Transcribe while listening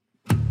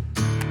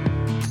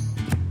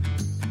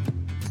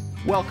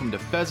Welcome to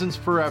Pheasants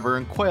Forever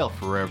and Quail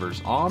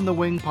Forever's On the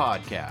Wing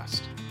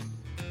podcast.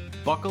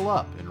 Buckle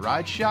up and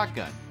ride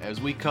shotgun as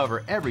we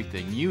cover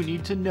everything you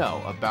need to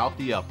know about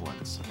the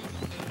uplands.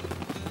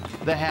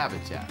 The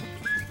habitat,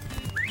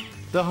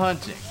 the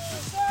hunting,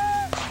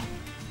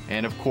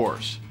 and of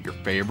course, your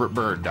favorite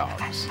bird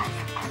dogs.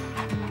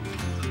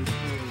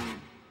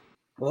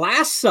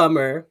 Last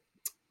summer,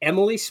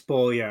 Emily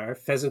Spoliar,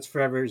 Pheasants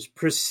Forever's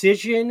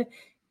precision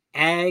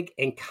ag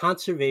and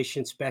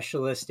conservation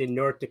specialist in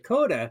North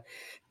Dakota,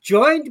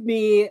 joined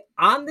me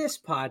on this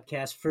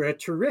podcast for a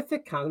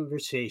terrific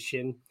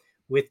conversation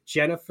with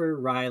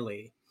Jennifer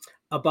Riley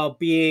about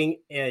being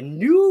a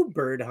new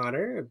bird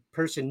hunter, a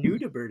person new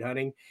to bird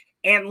hunting,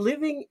 and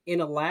living in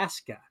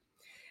Alaska.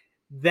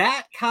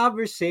 That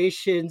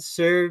conversation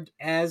served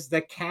as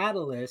the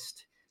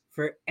catalyst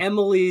for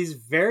Emily's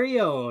very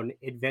own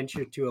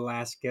adventure to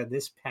Alaska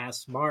this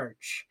past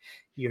March.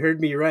 You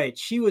heard me right.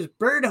 She was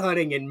bird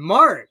hunting in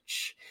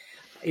March.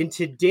 In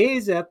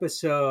today's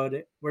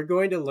episode, we're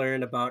going to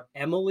learn about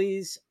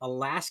Emily's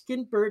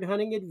Alaskan bird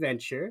hunting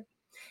adventure,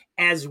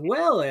 as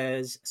well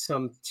as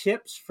some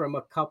tips from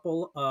a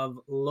couple of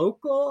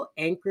local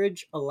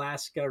Anchorage,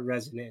 Alaska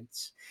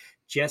residents,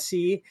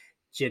 Jesse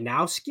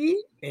Janowski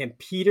and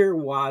Peter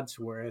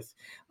Wadsworth,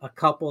 a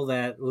couple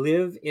that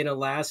live in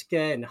Alaska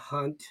and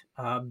hunt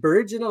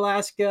birds in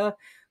Alaska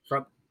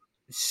from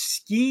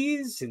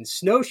skis and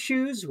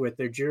snowshoes with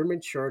their German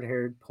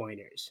short-haired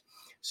pointers.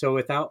 So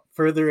without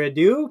further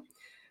ado,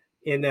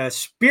 in the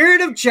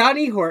spirit of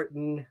Johnny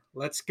Horton,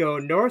 let's go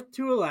north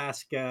to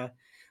Alaska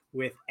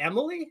with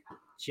Emily,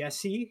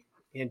 Jesse,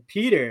 and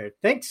Peter.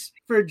 Thanks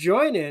for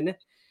joining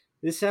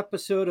this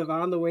episode of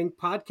On the Wing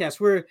podcast.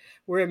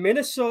 We're in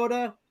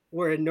Minnesota,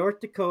 we're in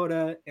North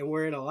Dakota, and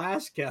we're in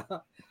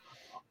Alaska.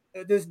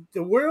 The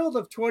world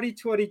of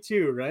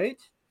 2022,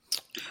 right?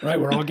 Right,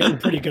 we're all getting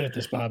pretty good at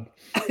this, Bob.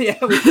 Yeah.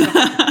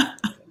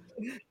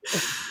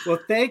 Well,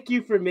 thank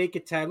you for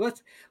making time.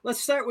 Let's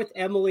start with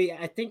Emily.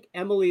 I think,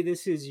 Emily,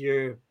 this is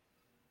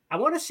I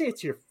want to say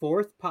it's your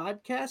fourth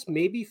podcast,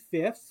 maybe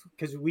fifth,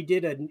 because we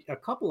did a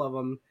couple of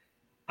them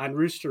on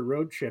Rooster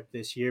Road Trip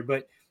this year.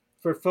 But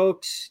for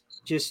folks,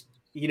 just,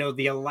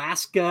 the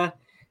Alaska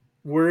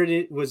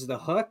word was the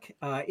hook.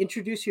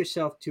 Introduce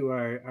yourself to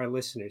our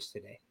listeners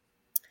today.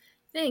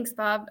 Thanks,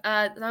 Bob.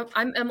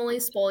 I'm Emily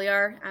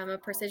Spoliar. I'm a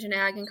precision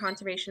ag and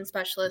conservation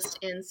specialist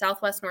in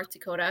Southwest North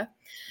Dakota.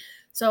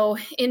 So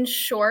in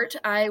short,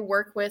 I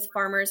work with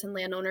farmers and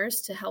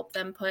landowners to help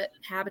them put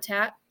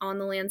habitat on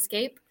the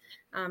landscape.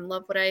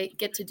 Love what I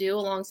get to do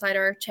alongside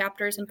our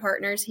chapters and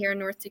partners here in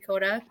North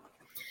Dakota.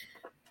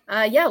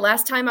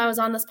 Last time I was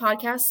on this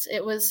podcast,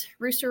 it was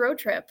Rooster Road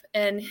Trip,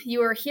 and you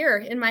were here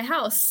in my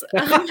house.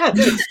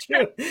 That's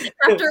true.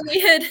 After we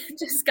had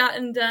just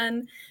gotten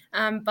done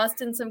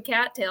busting some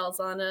cattails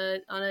on a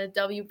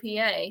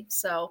WPA.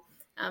 So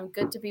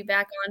good to be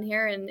back on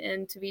here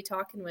and to be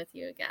talking with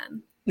you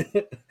again.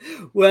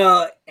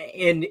 Well,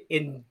 and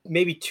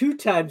maybe two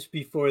times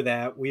before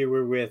that, we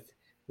were with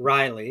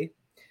Riley,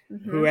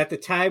 who at the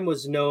time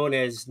was known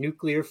as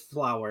Nuclear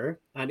Flower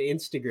on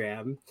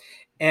Instagram.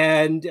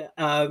 And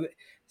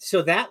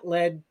so that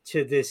led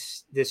to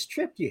this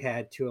trip you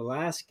had to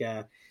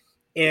Alaska,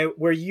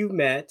 where you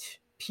met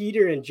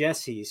Peter and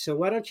Jesse. So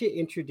why don't you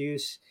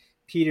introduce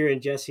Peter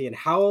and Jesse and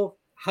how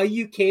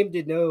you came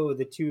to know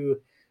the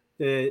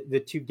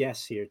two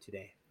guests here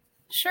today?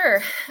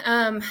 Sure.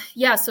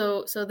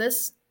 So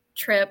this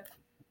trip,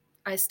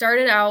 I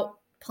started out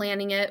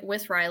planning it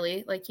with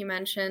Riley, like you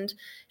mentioned.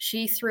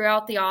 She threw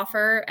out the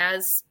offer,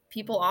 as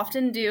people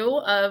often do,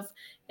 of,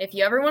 if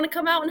you ever want to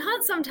come out and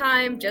hunt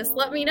sometime, just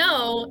let me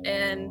know.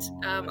 And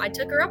I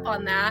took her up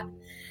on that.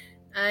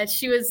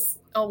 She was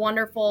a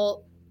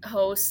wonderful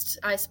host.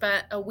 I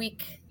spent a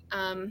week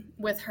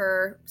with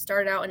her,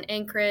 started out in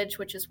Anchorage,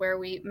 which is where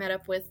we met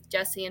up with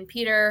Jesse and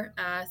Peter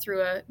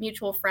through a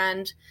mutual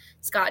friend,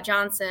 Scott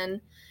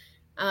Johnson,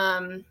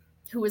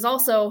 who was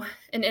also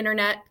an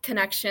internet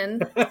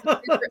connection.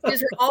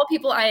 These were all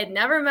people I had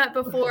never met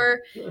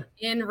before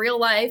in real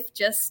life,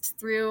 just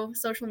through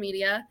social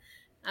media.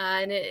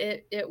 And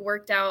it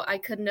worked out. I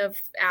couldn't have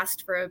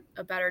asked for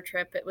a better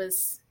trip. It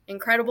was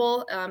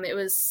incredible. It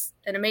was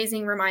an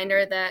amazing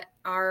reminder that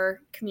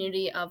our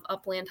community of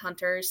upland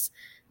hunters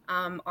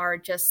are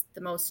just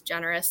the most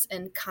generous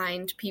and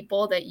kind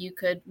people that you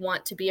could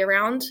want to be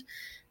around.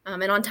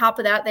 And on top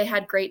of that, they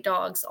had great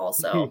dogs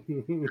also.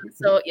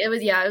 So it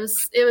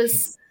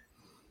was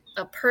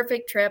a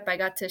perfect trip. I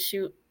got to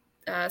shoot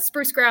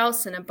spruce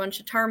grouse and a bunch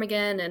of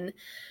ptarmigan and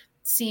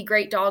see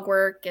great dog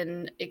work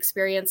and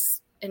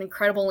experience an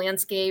incredible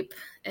landscape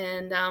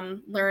and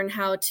learn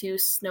how to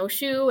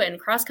snowshoe and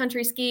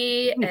cross-country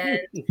ski. And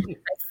I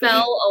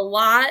fell a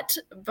lot,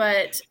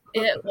 but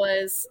it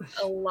was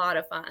a lot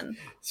of fun.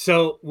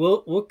 So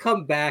we'll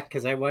come back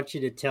because I want you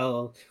to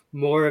tell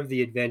more of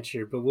the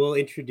adventure, but we'll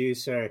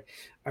introduce our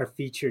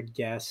featured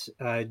guests,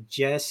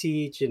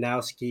 Jesse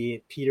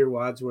Janowski, Peter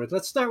Wadsworth.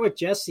 Let's start with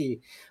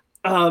Jesse.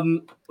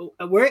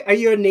 Where are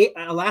you?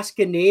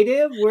 Alaska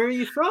native? Where are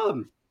you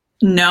from?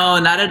 No,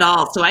 not at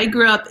all. So I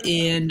grew up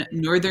in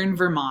northern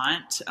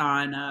Vermont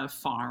on a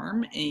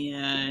farm,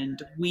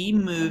 and we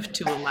moved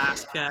to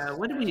Alaska.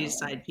 What did we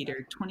decide,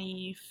 Peter?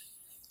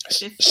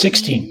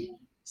 2015?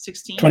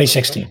 16?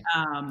 2016.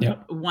 Yeah.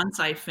 Once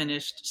I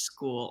finished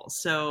school.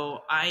 So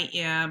I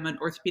am an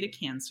orthopedic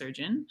hand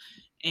surgeon,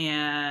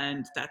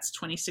 and that's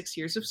 26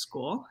 years of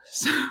school.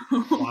 So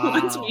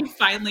once we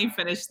finally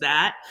finished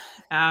that,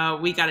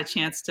 we got a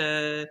chance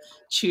to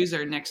choose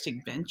our next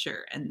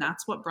adventure. And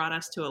that's what brought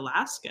us to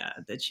Alaska,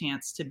 the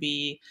chance to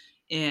be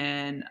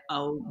in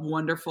a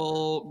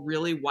wonderful,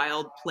 really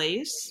wild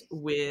place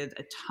with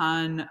a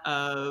ton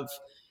of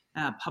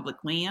public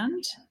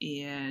land,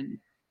 and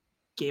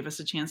gave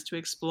us a chance to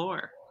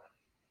explore.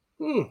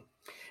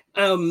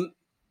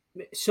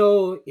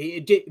 So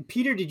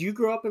Peter, did you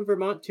grow up in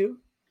Vermont too?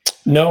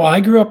 No, I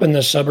grew up in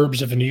the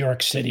suburbs of New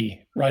York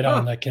City, right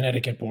on the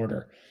Connecticut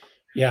border.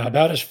 Yeah,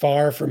 about as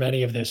far from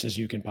any of this as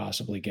you can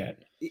possibly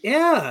get.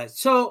 Yeah.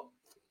 So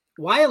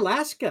why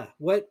Alaska?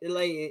 What,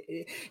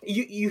 like,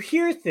 you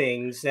hear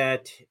things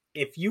that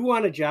if you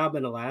want a job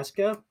in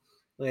Alaska,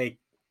 like,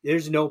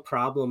 there's no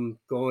problem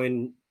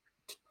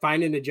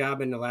finding a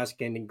job in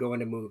Alaska and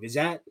going to move. Is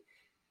that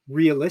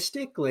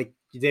realistic? Like,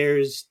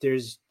 there's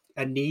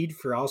a need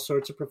for all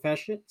sorts of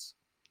professions?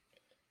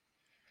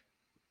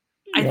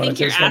 I think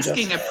you're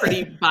asking a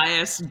pretty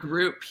biased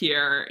group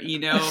here,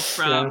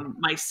 from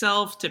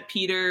myself to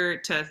Peter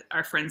to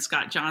our friend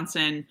Scott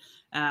Johnson.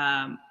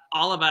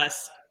 All of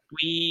us,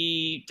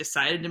 we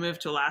decided to move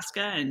to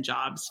Alaska, and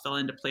jobs fell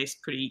into place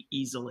pretty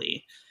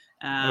easily.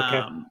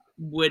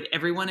 Would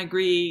everyone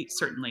agree?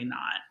 Certainly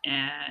not.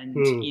 And,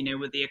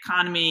 with the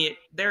economy,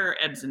 there are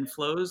ebbs and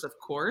flows, of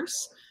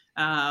course.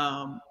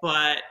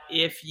 But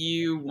if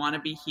you want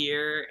to be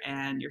here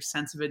and your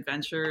sense of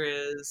adventure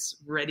is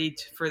ready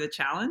for the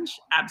challenge,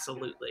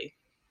 absolutely.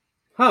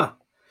 Yeah.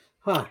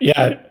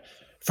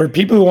 For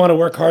people who want to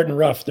work hard and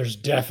rough, there's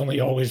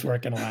definitely always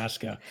work in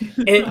Alaska.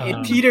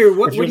 And Peter,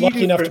 if you're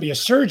lucky enough to be a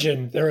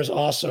surgeon, there is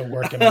also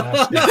work in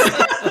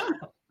Alaska.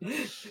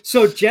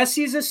 So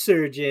Jesse's a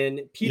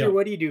surgeon. Peter,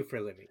 what do you do for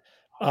a living?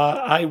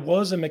 I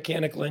was a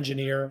mechanical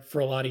engineer for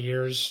a lot of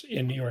years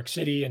in New York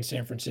City and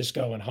San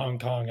Francisco and Hong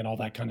Kong and all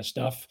that kind of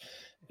stuff.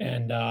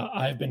 And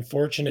I've been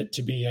fortunate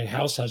to be a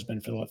house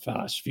husband for the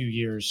past few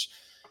years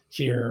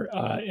here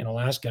in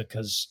Alaska,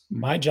 because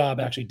my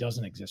job actually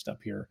doesn't exist up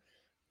here.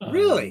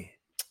 Really?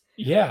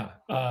 Yeah.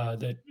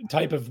 The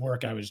type of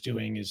work I was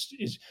doing is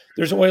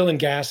there's oil and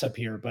gas up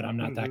here, but I'm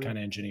not that kind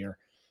of engineer.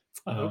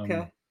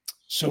 Okay.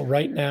 So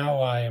right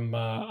now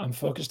I'm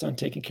focused on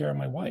taking care of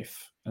my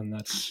wife, and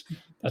that's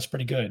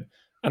pretty good.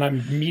 And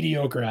I'm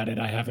mediocre at it.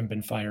 I haven't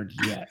been fired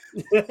yet,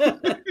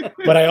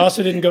 but I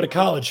also didn't go to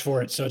college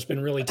for it. So it's been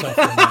really tough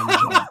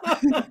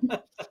to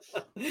manage.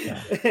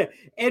 Yeah.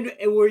 And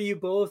were you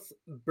both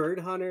bird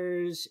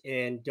hunters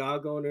and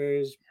dog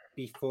owners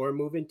before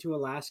moving to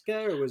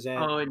Alaska, or was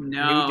that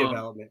new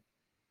development?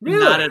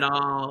 Really? Not at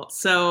all.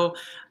 So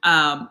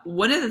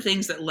one of the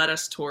things that led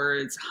us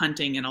towards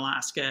hunting in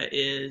Alaska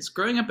is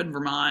growing up in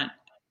Vermont,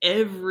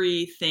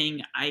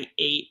 everything I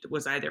ate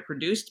was either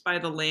produced by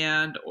the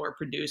land or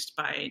produced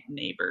by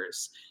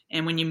neighbors.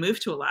 And when you move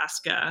to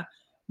Alaska,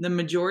 the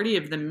majority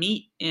of the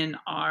meat in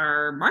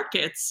our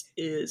markets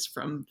is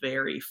from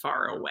very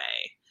far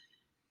away.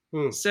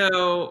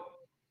 So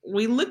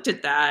we looked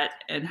at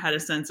that and had a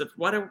sense of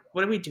what are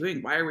we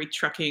doing? Why are we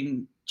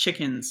trucking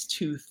chickens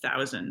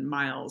 2,000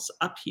 miles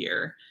up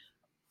here?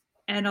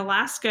 And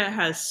Alaska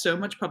has so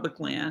much public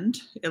land,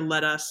 it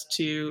led us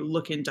to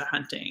look into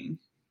hunting.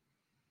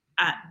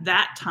 At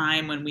that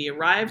time, when we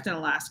arrived in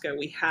Alaska,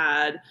 we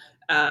had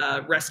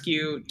a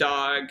rescue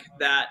dog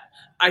that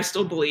I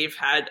still believe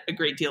had a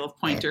great deal of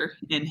pointer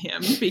in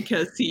him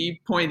because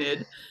he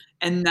pointed,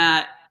 and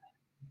that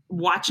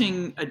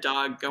watching a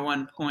dog go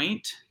on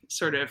point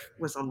sort of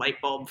was a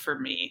light bulb for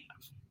me.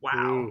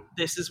 Wow,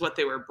 this is what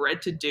they were bred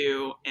to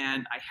do,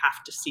 and I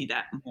have to see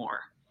that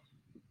more.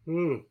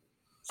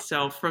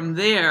 So from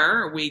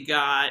there, we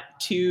got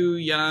 2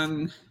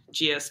 young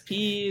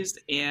GSPs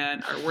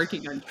and are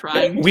working on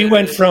trying we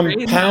went from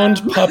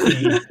pound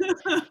puppy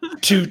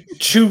to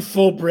 2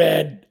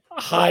 full-bred,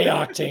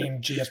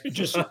 high-octane GSP.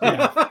 Just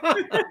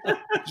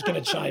going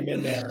to chime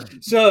in there.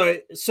 So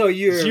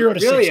you're 0 to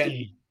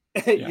 60.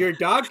 You're a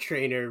dog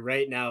trainer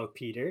right now,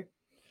 Peter.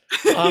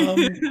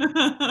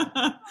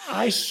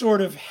 I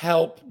sort of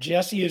help.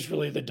 Jesse is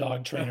really the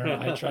dog trainer.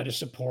 I try to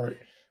support.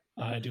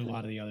 I do a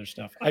lot of the other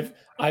stuff.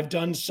 I've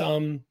done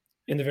some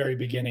in the very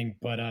beginning,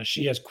 but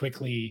she has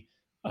quickly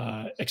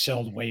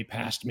excelled way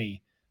past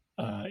me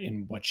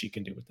in what she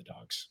can do with the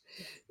dogs.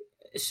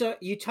 So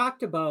you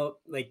talked about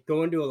like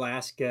going to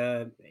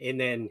Alaska and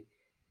then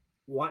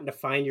wanting to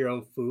find your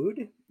own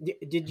food.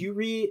 Did you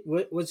read?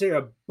 Was there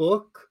a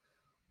book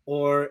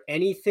or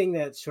anything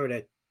that sort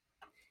of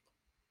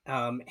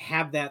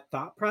have that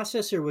thought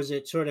process, or was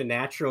it sort of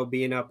natural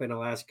being up in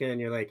Alaska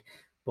and you're like,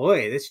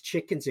 boy, this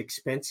chicken's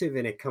expensive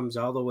and it comes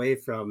all the way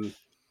from,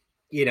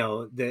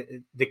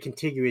 the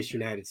contiguous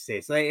United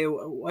States? Like,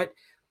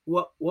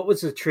 what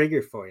was the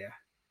trigger for you,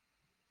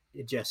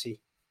 Jesse?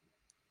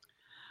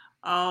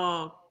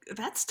 Oh,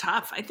 that's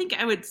tough. I think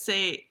I would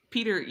say,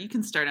 Peter, you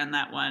can start on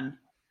that one.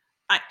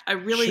 I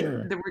really,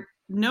 Sure. there were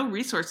no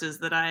resources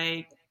that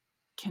I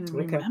can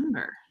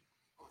remember.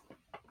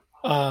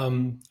 I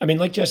mean,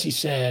 like Jesse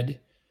said,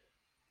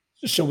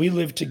 so we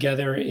lived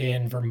together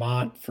in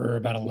Vermont for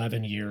about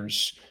 11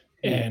 years,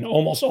 and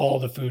almost all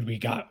the food we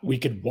got, we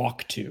could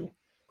walk to.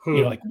 You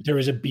know, like there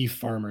was a beef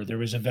farmer, there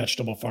was a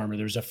vegetable farmer,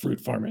 there was a fruit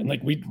farmer, and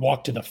like we'd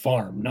walk to the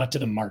farm, not to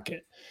the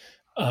market.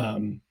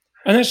 And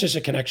that's just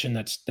a connection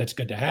that's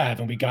good to have.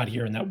 And we got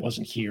here and that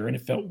wasn't here, and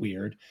it felt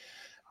weird.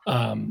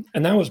 And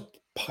that was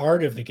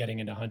part of the getting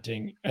into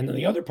hunting. And then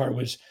the other part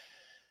was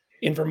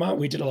in Vermont,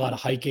 we did a lot of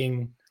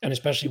hiking, and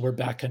especially we're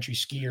backcountry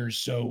skiers.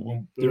 So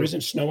when there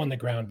isn't snow on the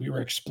ground, we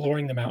were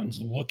exploring the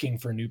mountains, looking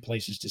for new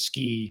places to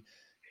ski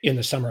in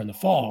the summer and the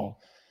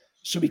fall.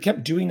 So we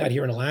kept doing that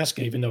here in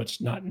Alaska, even though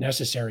it's not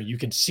necessary. You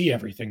can see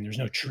everything. There's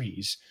no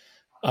trees.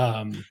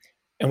 And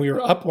we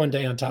were up one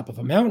day on top of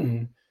a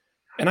mountain,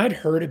 and I'd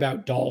heard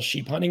about Dall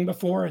sheep hunting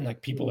before, and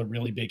like people are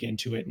really big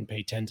into it and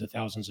pay tens of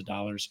thousands of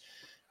dollars.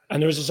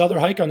 And there was this other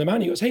hiker on the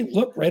mountain. He goes, "Hey,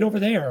 look right over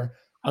there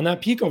on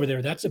that peak over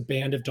there. That's a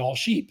band of Dall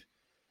sheep."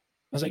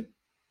 I was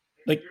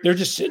like they're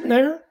just sitting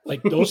there,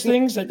 like those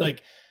things that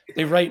like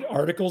they write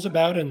articles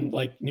about in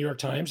like New York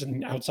Times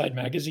and Outside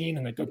Magazine,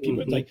 and like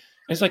people like,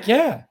 and it's like,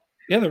 yeah,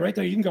 they're right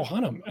there. You can go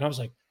hunt them. And I was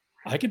like,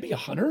 I could be a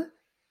hunter.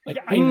 Like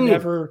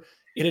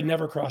it had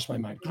never crossed my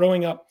mind.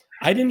 Growing up,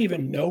 I didn't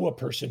even know a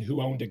person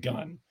who owned a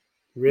gun,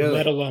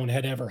 let alone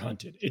had ever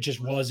hunted. It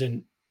just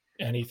wasn't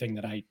anything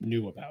that I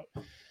knew about.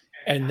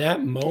 And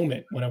that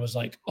moment when I was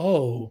like,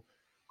 oh,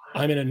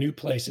 I'm in a new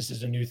place. This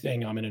is a new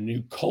thing. I'm in a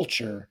new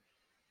culture.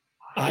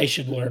 I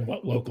should learn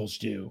what locals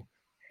do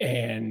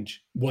and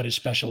what is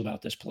special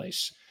about this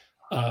place.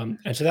 And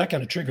so that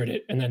kind of triggered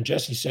it. And then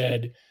Jesse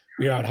said,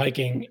 we were out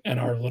hiking and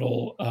our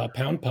little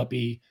pound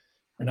puppy,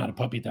 or not a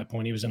puppy at that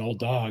point, he was an old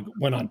dog,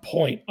 went on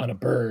point on a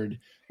bird.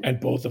 And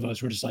both of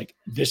us were just like,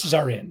 this is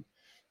our in.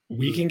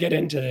 We can get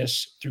into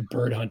this through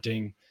bird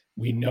hunting.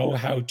 We know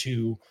how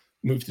to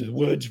move through the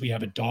woods. We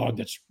have a dog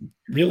that's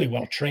really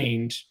well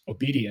trained,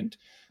 obedient,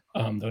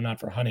 though not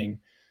for hunting.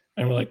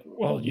 And we're like,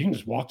 well, you can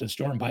just walk to the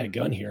store and buy a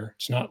gun here.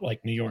 It's not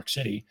like New York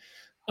City.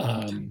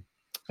 And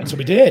so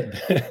we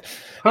did.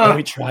 And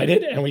we tried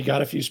it, and we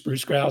got a few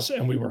spruce grouse,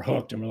 and we were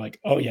hooked. And we're like,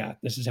 oh yeah,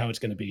 this is how it's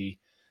going to be.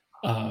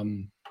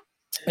 And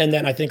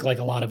then I think like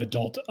a lot of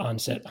adult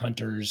onset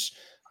hunters,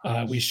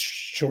 we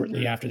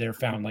shortly after there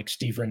found like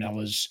Steve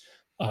Rinella's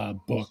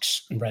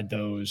books and read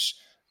those.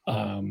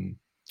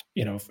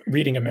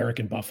 Reading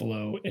American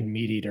Buffalo and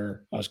Meat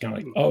Eater, I was kind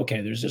of like, oh,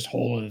 okay, there's this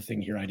whole other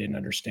thing here I didn't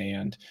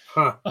understand.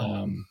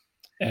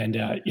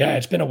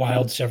 It's been a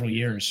wild several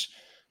years.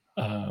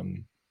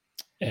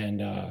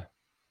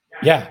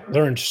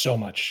 Learned so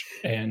much,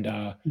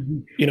 and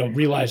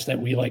realized that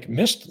we like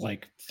missed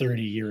like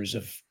 30 years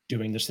of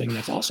doing this thing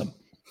that's awesome.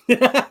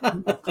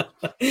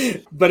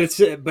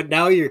 But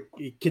now you're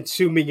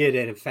consuming it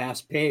at a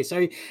fast pace.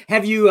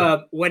 Have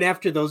you went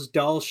after those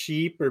Dall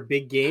sheep or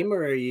big game,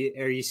 or are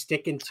you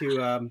sticking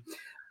to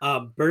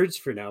birds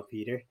for now,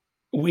 Peter?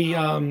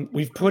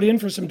 We've put in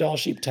for some Dall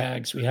sheep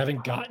tags. We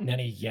haven't gotten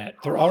any yet.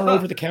 There are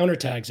over-the-counter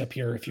tags up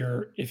here if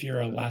you're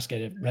an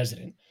Alaska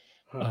resident,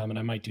 and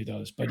I might do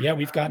those. But yeah,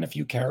 we've gotten a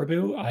few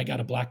caribou. I got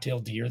a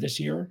black-tailed deer this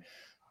year.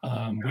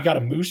 We got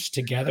a moose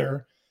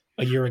together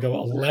a year ago,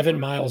 11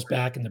 miles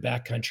back in the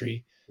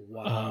backcountry.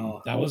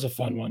 Wow. That was a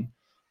fun one.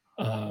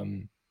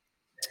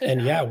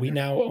 We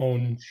now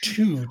own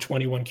 2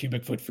 21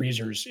 cubic foot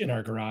freezers in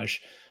our garage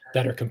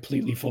that are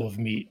completely full of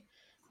meat.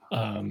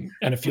 And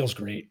it feels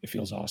great. It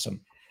feels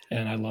awesome.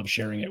 And I love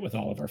sharing it with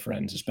all of our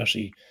friends,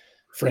 especially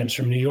friends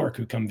from New York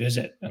who come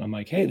visit. And I'm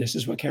like, hey, this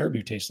is what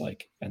caribou tastes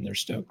like. And they're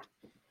stoked.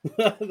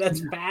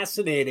 That's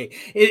fascinating.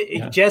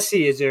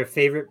 Jesse, is there a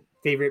favorite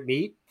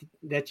meat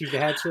that you've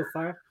had so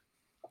far?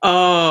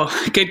 Oh,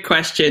 good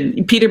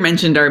question. Peter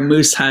mentioned our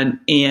moose hunt,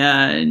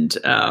 and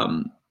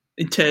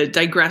to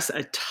digress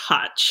a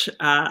touch,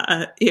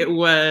 it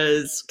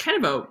was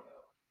kind of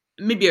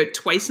maybe a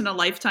twice in a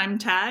lifetime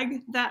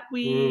tag that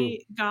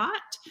we got.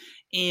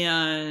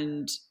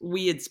 And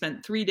we had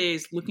spent 3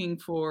 days looking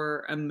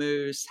for a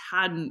moose,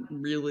 hadn't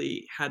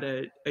really had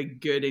a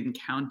good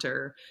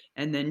encounter,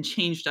 and then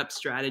changed up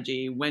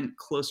strategy, went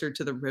closer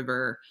to the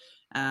river,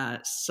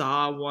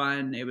 saw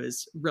one. It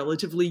was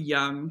relatively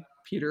young.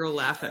 Peter will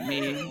laugh at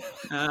me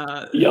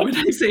when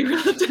I say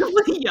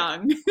relatively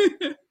young.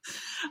 It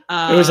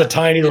was a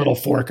tiny little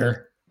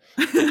forker.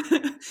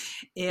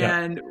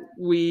 And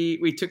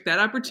we took that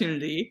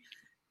opportunity.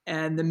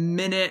 And the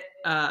minute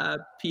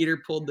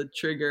Peter pulled the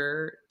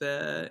trigger,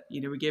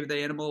 we gave the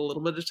animal a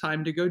little bit of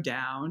time to go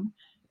down,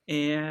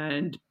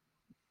 and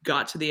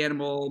got to the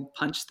animal,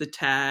 punched the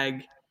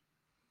tag,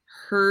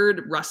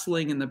 heard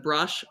rustling in the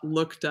brush,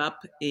 looked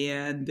up,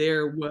 and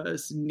there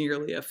was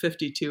nearly a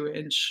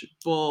 52-inch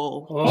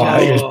bull. Oh,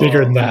 he was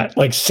bigger than that,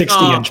 like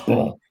 60-inch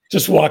bull.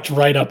 Just walked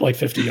right up like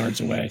 50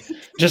 yards away.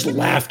 Just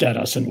laughed at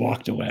us and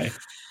walked away.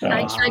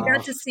 I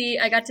got to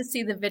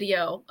see the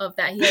video of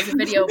that. He has a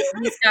video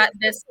where he's got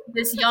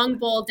this young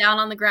bull down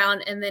on the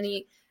ground, and then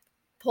he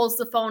pulls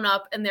the phone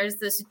up, and there's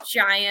this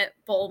giant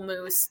bull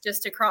moose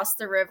just across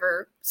the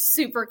river,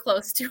 super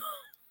close to him.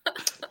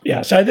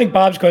 Yeah. So I think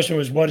Bob's question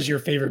was, what is your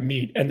favorite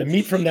meat? And the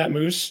meat from that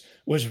moose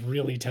was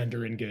really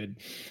tender and good.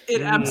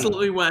 It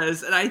absolutely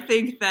was. And I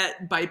think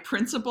that by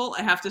principle,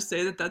 I have to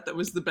say that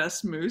was the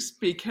best moose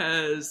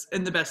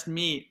and the best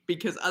meat,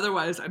 because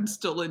otherwise I'm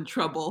still in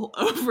trouble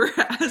over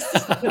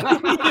asking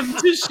him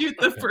to shoot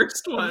the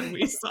first one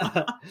we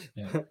saw.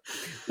 Yeah.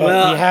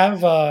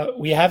 But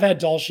we have had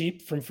Dall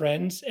sheep from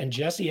friends, and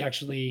Jesse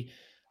actually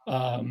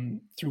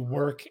through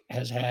work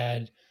has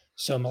had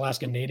some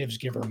Alaska natives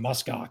give her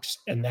muskox,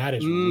 and that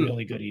is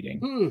really good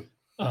eating.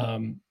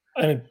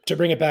 And to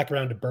bring it back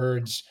around to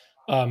birds,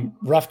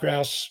 ruffed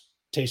grouse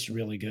tastes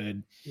really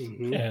good.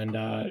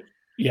 And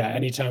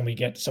anytime we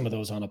get some of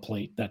those on a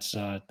plate, that's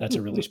a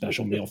really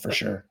special meal for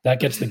sure.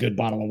 That gets the good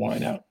bottle of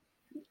wine out.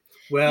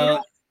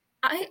 Well,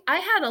 I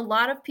had a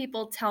lot of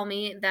people tell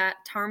me that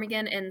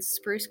ptarmigan and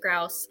spruce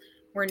grouse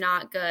were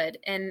not good,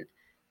 and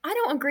I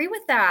don't agree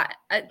with that.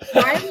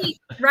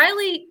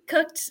 Riley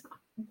cooked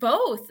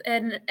both,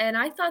 and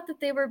I thought that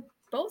they were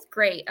both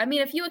great. I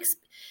mean, if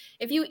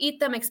you eat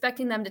them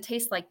expecting them to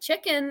taste like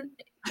chicken,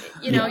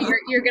 you're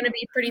going to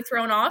be pretty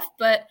thrown off.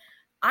 But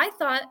I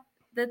thought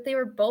that they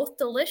were both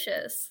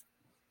delicious.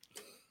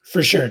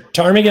 For sure,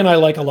 ptarmigan I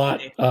like a lot.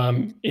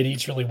 It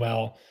eats really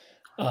well.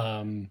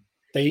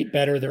 They eat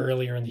better the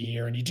earlier in the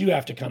year, and you do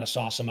have to kind of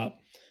sauce them up.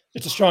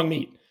 It's a strong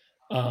meat.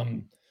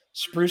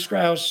 Spruce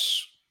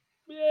grouse,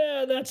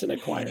 yeah, that's an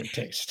acquired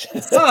taste.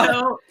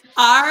 So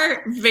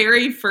our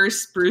very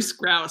first spruce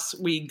grouse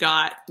we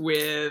got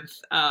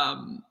with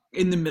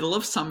in the middle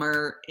of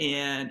summer,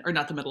 or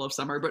not the middle of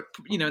summer, but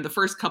in the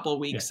first couple of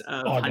weeks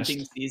of August.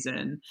 hunting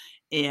season,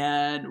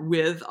 and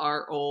with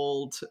our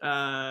old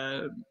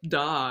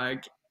dog,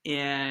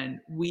 and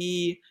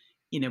we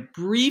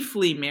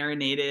briefly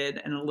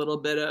marinated in a little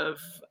bit of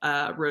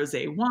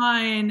rosé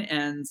wine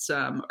and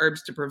some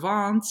herbs de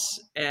Provence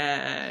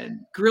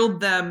and grilled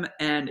them,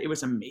 and it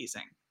was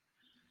amazing.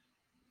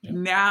 Yeah.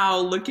 Now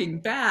looking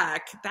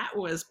back, that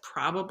was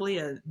probably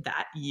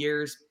that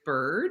year's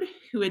bird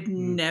who had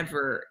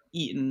never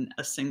eaten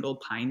a single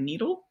pine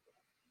needle.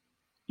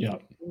 Yeah.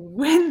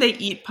 When they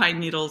eat pine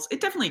needles, it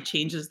definitely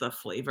changes the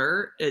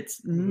flavor.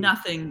 It's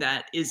nothing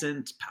that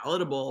isn't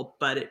palatable,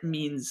 but it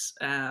means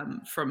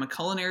from a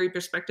culinary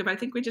perspective, I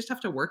think we just have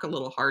to work a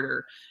little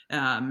harder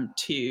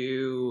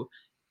to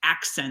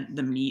accent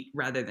the meat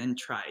rather than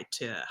try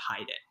to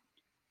hide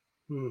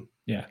it.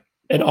 Yeah.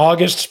 An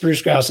August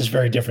spruce grouse is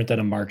very different than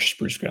a March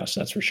spruce grouse.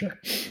 That's for sure.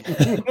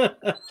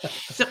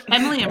 So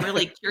Emily, I'm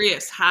really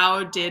curious,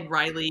 how did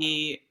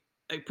Riley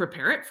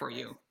prepare it for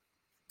you?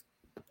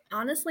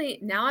 Honestly,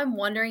 now I'm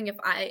wondering if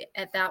I,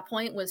 at that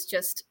point, was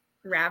just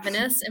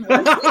ravenous and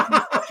wasn't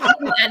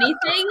eating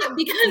anything,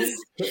 because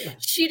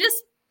she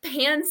just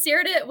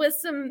pan-seared it with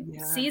some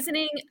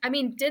seasoning. I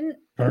mean, didn't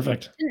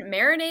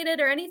marinate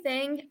it or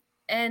anything,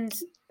 and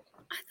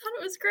I thought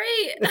it was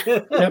great.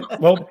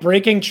 Yep. Well,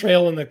 breaking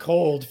trail in the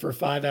cold for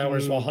 5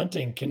 hours while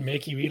hunting can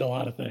make you eat a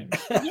lot of things.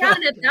 Yeah,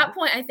 and at that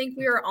point, I think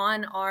we were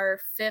on our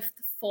 5th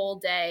full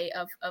day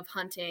of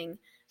hunting.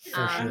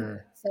 For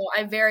sure. So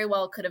I very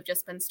well could have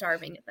just been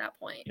starving at that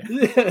point.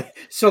 Yeah.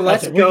 So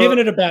let's go. We're giving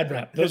it a bad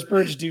rap. Those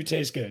birds do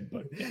taste good,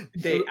 but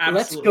they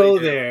let's go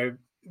there,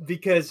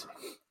 because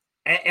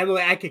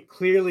Emily, I could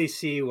clearly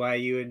see why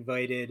you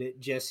invited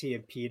Jesse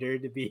and Peter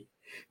to be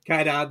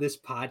kind of on this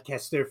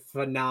podcast. They're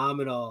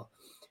phenomenal.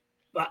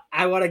 But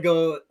I want to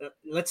go.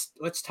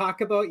 Let's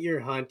talk about your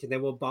hunt, and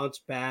then we'll bounce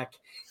back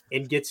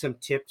and get some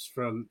tips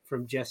from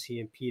Jesse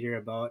and Peter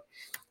about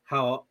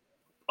how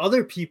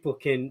other people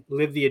can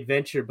live the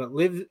adventure, but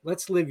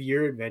let's live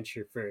your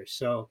adventure first.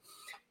 So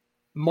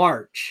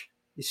March,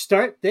 you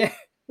start there.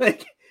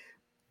 Like,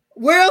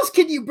 where else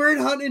can you bird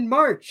hunt in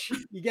March?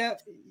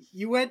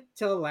 You went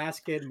to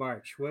Alaska in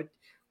March. What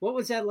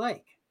was that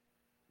like?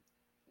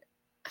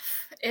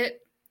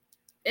 It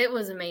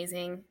was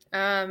amazing.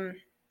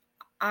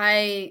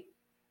 I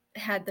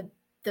had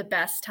the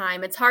best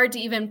time. It's hard to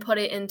even put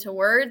it into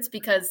words,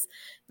 because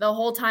the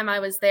whole time I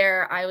was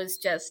there, I was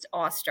just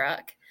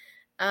awestruck.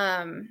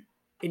 And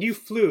you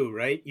flew,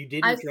 right? You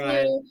didn't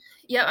drive.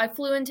 I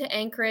flew into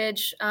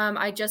Anchorage.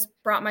 I just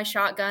brought my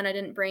shotgun. I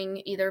didn't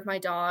bring either of my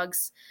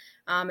dogs.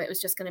 It was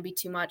just going to be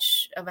too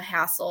much of a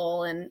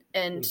hassle. And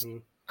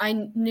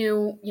I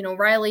knew,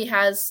 Riley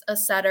has a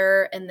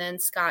setter, and then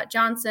Scott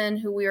Johnson,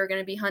 who we were going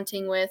to be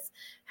hunting with,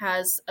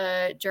 has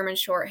a German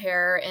short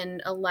hair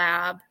and a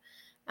lab.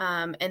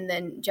 And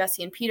then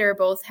Jesse and Peter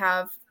both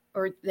have,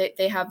 or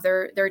they have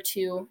their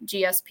 2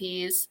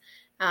 GSPs.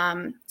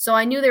 So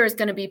I knew there was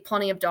going to be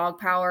plenty of dog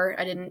power.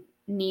 I didn't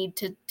need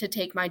to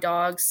take my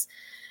dogs.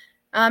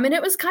 And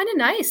it was kind of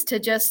nice to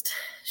just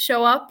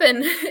show up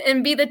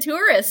and be the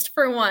tourist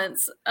for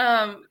once.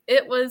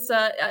 It was,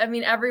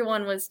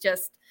 everyone was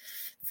just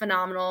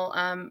phenomenal.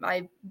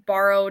 I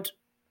borrowed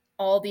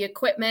all the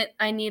equipment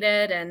I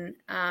needed, and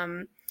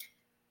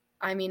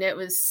it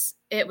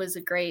was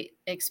a great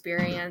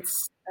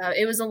experience.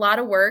 It was a lot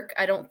of work.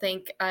 I don't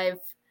think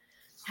I've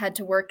had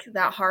to work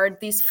that hard.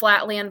 These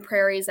flatland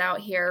prairies out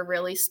here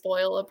really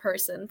spoil a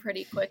person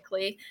pretty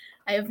quickly.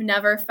 I have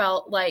never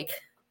felt like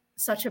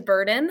such a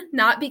burden,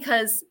 not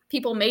because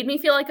people made me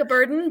feel like a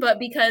burden, but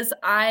because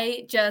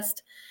I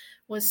just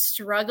was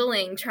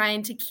struggling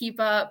trying to keep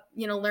up,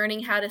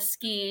 learning how to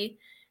ski.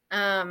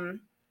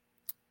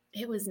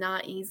 It was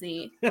not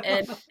easy,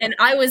 and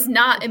I was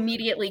not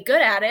immediately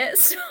good at it.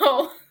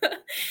 So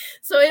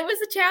it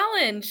was a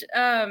challenge.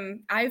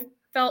 I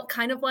felt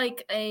kind of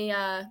like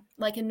a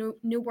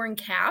newborn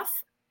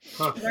calf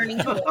learning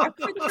to walk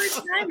for the first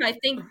time. I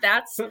think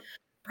that's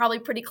probably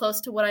pretty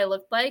close to what I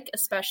looked like,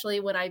 especially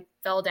when I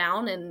fell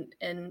down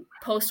and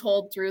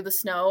post-holed through the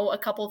snow a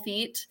couple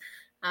feet.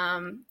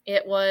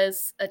 It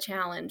was a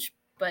challenge,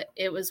 but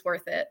it was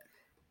worth it.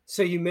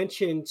 So you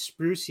mentioned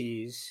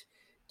spruces.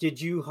 Did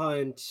you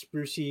hunt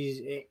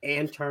spruces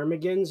and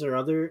ptarmigans or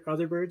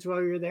other birds while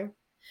you were there?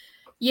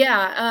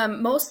 Yeah,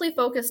 mostly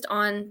focused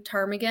on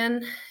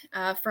ptarmigan.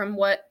 From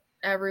what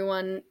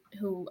everyone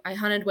who I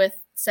hunted with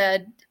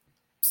said,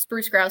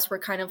 spruce grouse were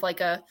kind of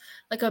like a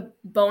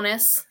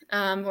bonus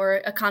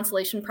or a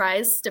consolation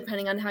prize,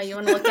 depending on how you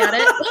want to look at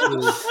it.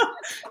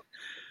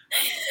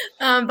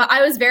 But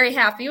I was very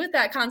happy with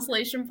that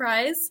consolation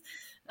prize.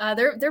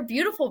 They're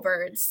beautiful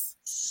birds.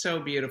 So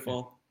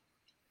beautiful.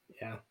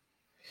 Yeah.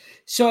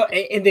 So,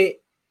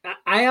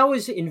 I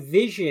always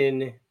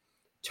envision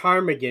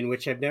ptarmigan,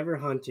 which I've never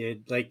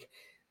hunted, like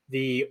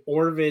the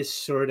Orvis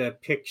sort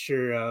of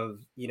picture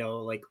of,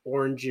 like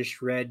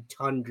orangish red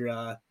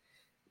tundra.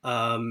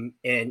 And,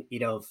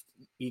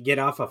 you get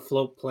off a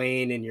float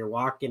plane and you're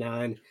walking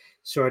on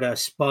sort of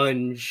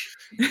sponge.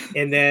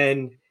 and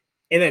then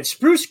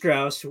spruce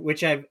grouse,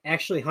 which I've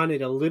actually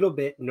hunted a little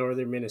bit in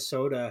northern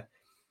Minnesota,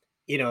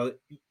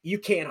 you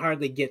can't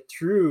hardly get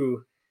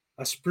through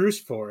a spruce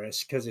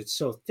forest because it's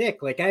so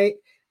thick. Like I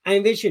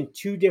envision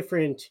two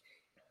different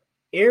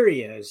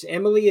areas.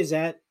 Emily, is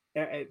that,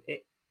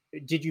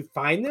 did you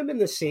find them in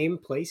the same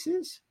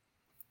places?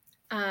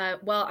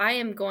 Well, I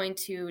am going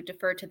to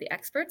defer to the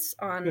experts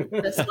on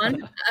this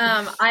one.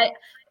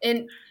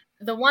 In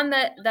the one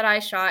that I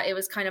shot, it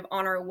was kind of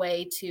on our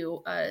way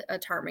to a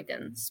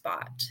ptarmigan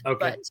spot. Okay.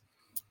 But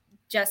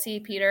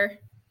Jesse, Peter?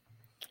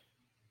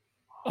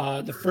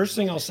 The first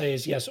thing I'll say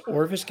is, yes,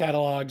 Orvis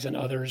catalogs and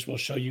others will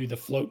show you the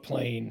float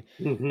plane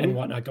and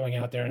whatnot going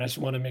out there. And I just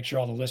want to make sure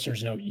all the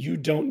listeners know you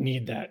don't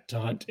need that to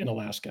hunt in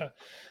Alaska.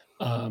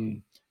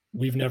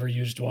 We've never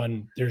used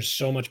one. There's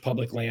so much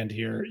public land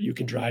here. You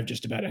can drive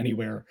just about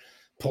anywhere,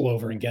 pull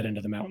over and get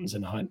into the mountains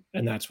and hunt.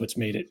 And that's what's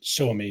made it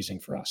so amazing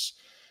for us.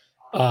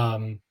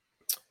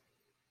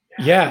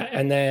 Yeah.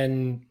 And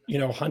then,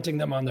 hunting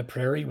them on the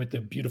prairie with the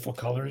beautiful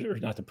colors, or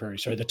not the prairie,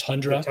 sorry, the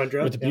tundra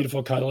with the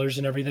beautiful colors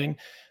and everything.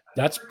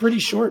 That's pretty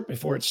short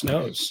before it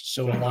snows.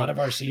 So a lot of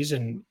our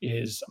season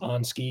is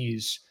on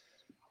skis,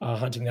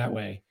 hunting that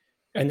way.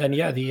 And then,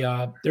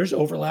 there's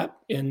overlap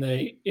in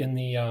the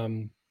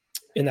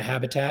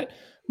habitat.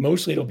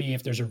 Mostly it'll be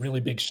if there's a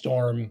really big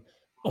storm,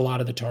 a lot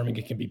of the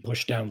ptarmigan can be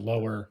pushed down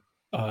lower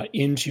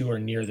into or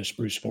near the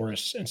spruce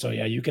forests. And so,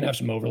 you can have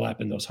some overlap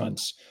in those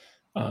hunts.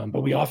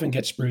 But we often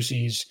get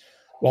spruces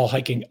while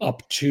hiking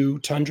up to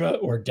tundra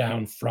or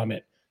down from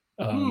it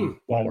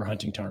while we're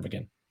hunting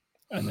ptarmigan.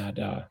 And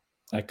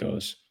that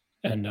goes.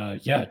 And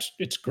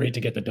it's great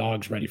to get the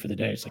dogs ready for the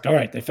day. It's like, all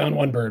right, they found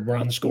one bird. We're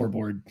on the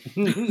scoreboard.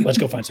 Let's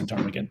go find some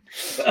ptarmigan.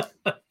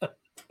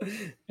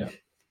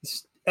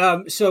 Yeah.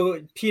 So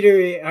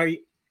Peter,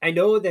 I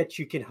know that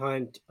you can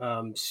hunt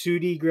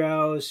sooty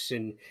grouse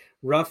and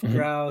ruffed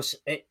grouse.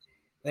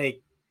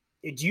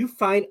 Do you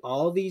find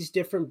all these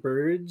different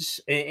birds?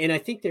 And I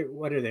think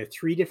what are there?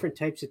 3 different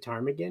types of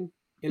ptarmigan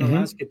in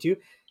Alaska too.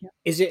 Yeah.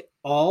 Is it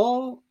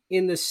all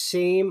in the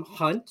same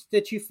hunt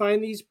that you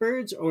find these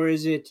birds, or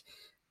is it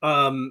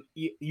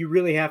you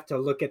really have to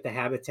look at the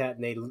habitat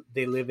and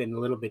they live in a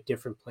little bit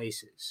different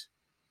places?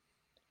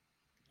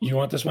 You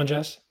want this one,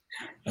 Jess?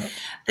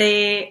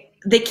 They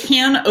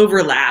can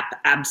overlap,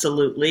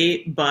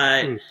 absolutely,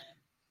 but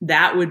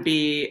that would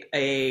be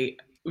a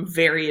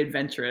very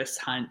adventurous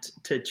hunt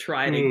to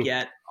try to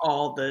get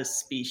all the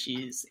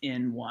species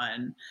in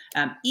one.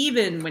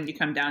 Even when you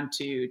come down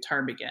to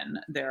ptarmigan,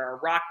 there are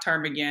rock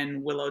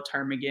ptarmigan, willow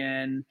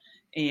ptarmigan,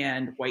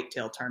 and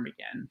whitetail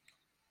ptarmigan.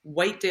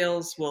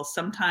 Whitetails will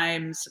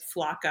sometimes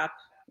flock up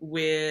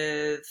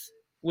with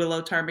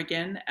willow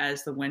ptarmigan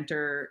as the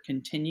winter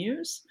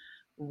continues.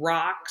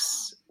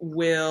 Rocks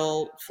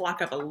will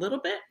flock up a little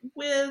bit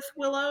with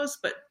willows,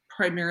 but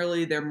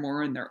primarily they're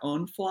more in their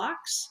own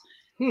flocks.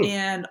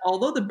 And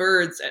although the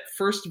birds at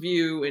first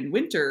view in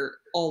winter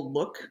all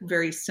look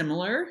very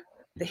similar,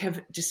 they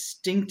have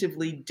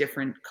distinctively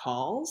different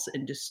calls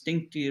and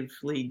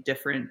distinctively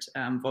different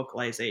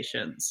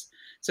vocalizations.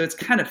 So it's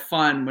kind of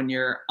fun when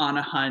you're on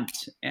a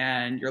hunt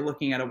and you're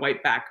looking at a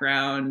white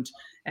background,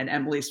 and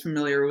Emily's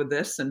familiar with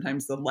this.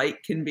 Sometimes the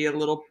light can be a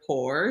little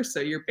poor. So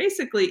you're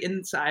basically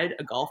inside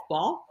a golf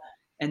ball,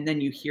 and then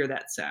you hear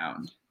that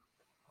sound.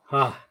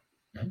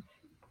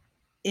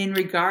 In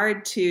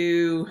regard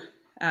to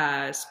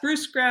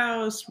spruce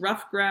grouse,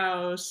 ruffed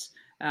grouse,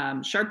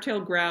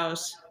 Sharp-tailed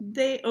grouse,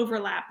 they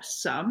overlap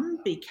some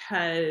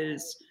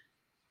because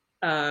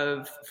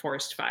of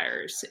forest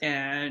fires.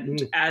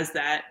 And as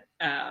that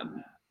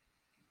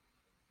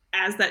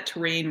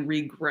terrain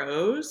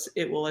regrows,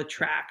 it will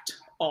attract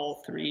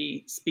all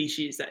three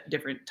species at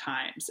different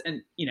times.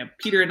 And,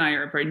 Peter and I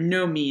are by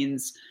no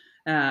means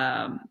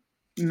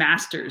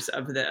masters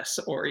of this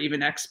or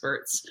even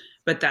experts,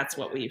 but that's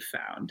what we've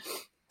found.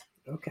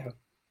 Okay.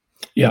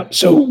 Yeah.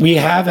 So we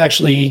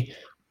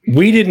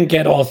didn't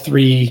get all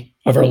three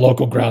of our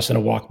local grouse in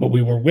a walk, but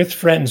we were with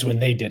friends when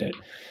they did it.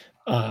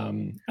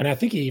 And I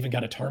think he even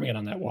got a ptarmigan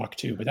on that walk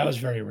too, but that was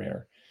very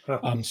rare.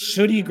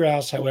 Sooty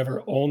grouse,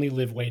 however, only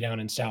live way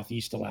down in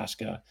Southeast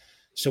Alaska.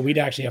 So we'd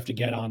actually have to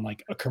get on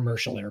like a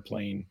commercial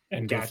airplane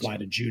and go fly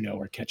to Juneau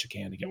or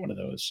Ketchikan to get one of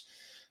those.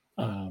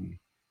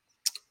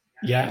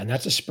 Yeah. And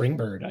that's a spring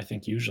bird, I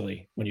think,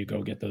 usually when you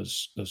go get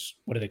those,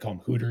 what do they call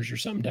them? Hooters or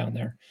something down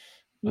there.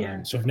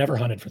 Yeah. So I've never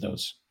hunted for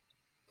those.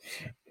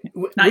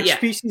 Not yet.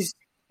 Species?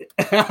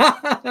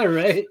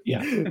 Right.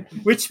 Yeah.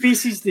 Which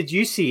species did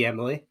you see,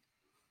 Emily?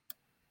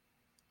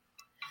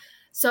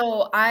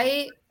 So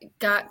I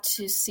got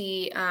to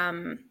see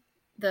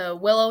the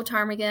willow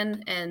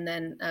ptarmigan and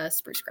then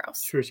spruce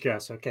grouse. Spruce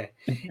grouse, okay.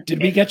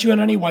 Did we get you on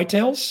any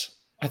whitetails?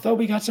 I thought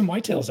we got some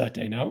whitetails that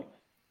day, no?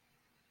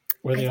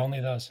 Were they only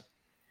those?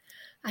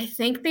 I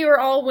think they were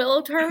all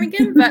willow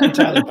ptarmigan, but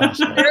entirely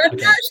possible. I'm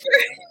not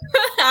sure.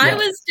 I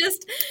was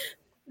just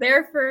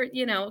there for,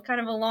 kind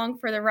of along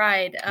for the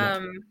ride.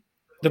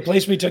 The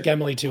place we took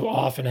Emily to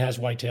often has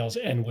whitetails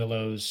and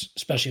willows,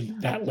 especially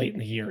that late in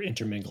the year,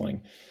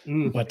 intermingling.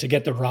 But to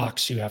get the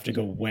rocks, you have to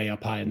go way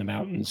up high in the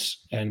mountains.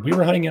 And we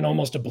were hunting in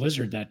almost a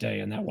blizzard that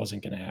day, and that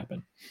wasn't going to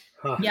happen.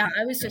 Yeah,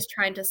 I was just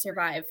trying to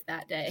survive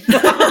that day.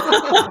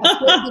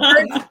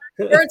 the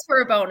birds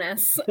were a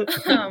bonus.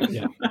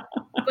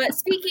 But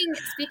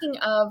speaking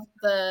of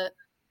the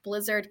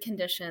blizzard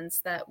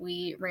conditions that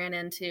we ran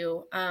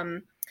into,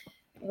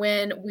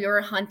 when we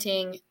were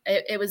hunting,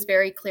 it was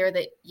very clear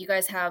that you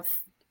guys have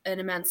an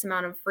immense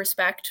amount of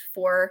respect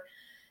for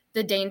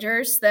the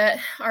dangers that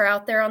are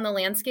out there on the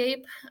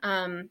landscape.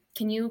 Can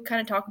you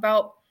kind of talk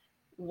about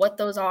what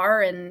those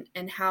are and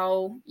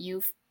how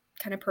you've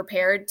kind of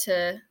prepared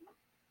to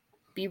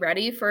be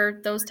ready for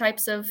those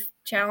types of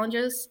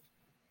challenges?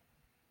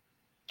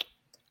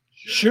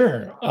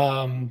 Sure.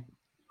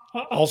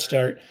 I'll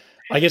start.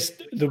 I guess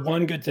the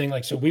one good thing,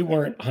 so we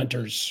weren't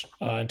hunters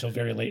until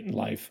very late in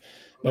life,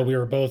 but we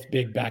were both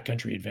big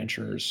backcountry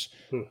adventurers.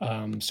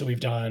 So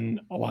we've done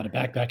a lot of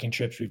backpacking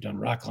trips. We've done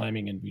rock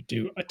climbing, and we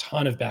do a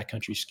ton of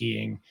backcountry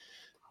skiing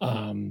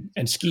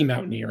and ski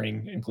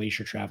mountaineering and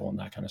glacier travel and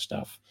that kind of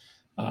stuff.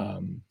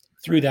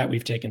 Through that,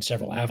 we've taken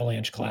several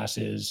avalanche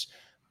classes,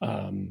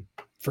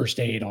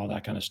 first aid, all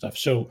that kind of stuff.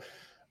 So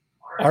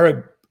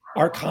our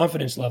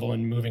confidence level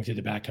in moving through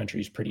the backcountry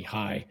is pretty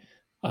high.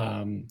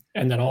 And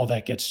then all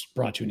that gets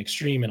brought to an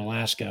extreme in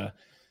Alaska.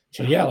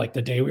 So yeah, like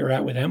the day we were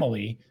out with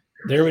Emily,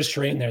 there was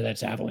terrain there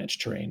that's avalanche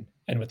terrain.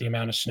 And with the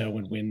amount of snow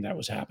and wind that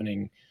was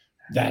happening,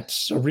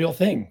 that's a real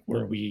thing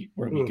where we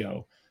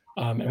go.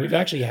 And we've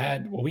actually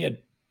we had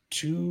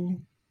 3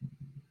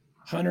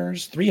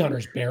 hunters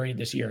buried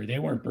this year. They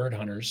weren't bird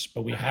hunters,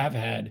 but we have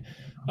had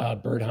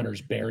bird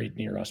hunters buried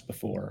near us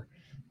before.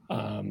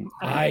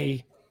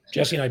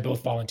 Jesse and I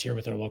both volunteer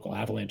with our local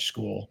avalanche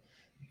school.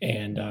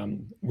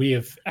 And we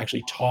have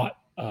actually taught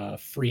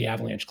free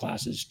avalanche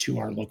classes to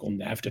our local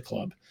NAVTA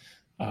club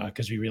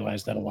because we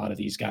realized that a lot of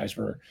these guys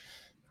were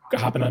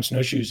hopping on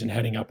snowshoes and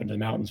heading up into the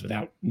mountains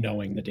without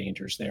knowing the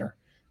dangers there.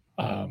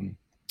 So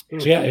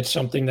yeah, it's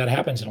something that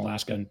happens in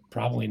Alaska and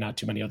probably not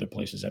too many other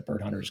places that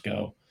bird hunters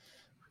go.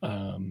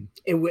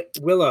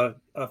 Will a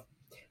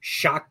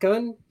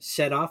shotgun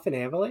set off an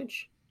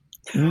avalanche?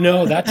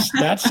 No,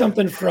 that's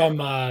something from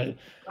no.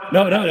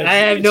 I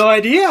have no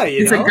idea.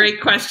 It's a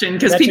great question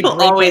because people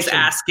always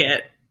ask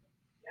it.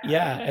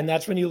 Yeah, and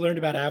that's when you learned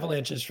about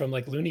avalanches from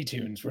like Looney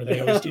Tunes, where they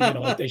always do,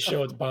 like they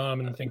show its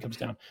bomb and the thing comes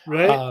down.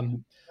 Right.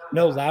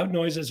 No, loud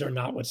noises are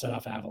not what set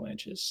off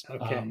avalanches.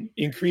 Okay.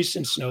 Increase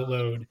in snow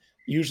load,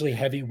 usually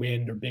heavy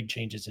wind or big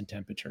changes in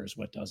temperature is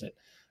what does it.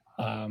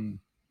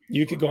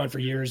 You could go on for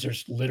years.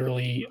 There's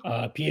literally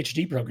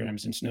PhD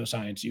programs in snow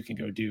science you can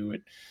go do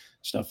at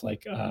stuff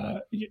like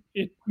at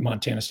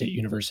Montana State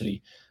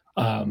University.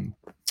 More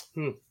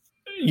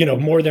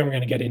than we're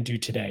going to get into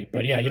today.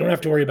 But yeah, you don't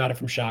have to worry about it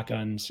from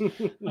shotguns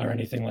or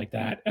anything like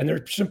that. And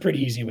there's some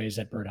pretty easy ways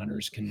that bird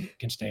hunters can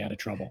stay out of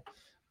trouble.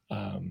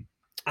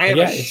 I have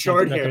a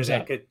short hair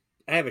that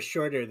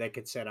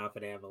could set off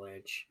an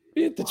avalanche.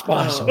 It's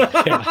possible.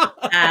 Yeah.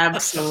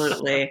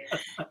 Absolutely.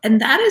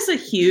 And that is a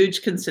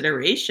huge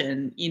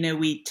consideration.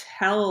 We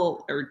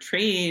tell or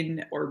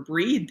train or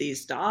breed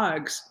these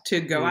dogs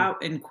to go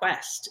out and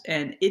quest,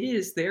 and it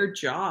is their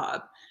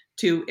job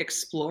to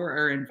explore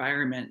our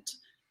environment.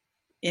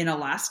 In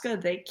Alaska,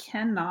 they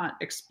cannot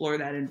explore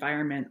that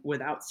environment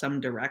without some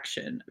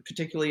direction,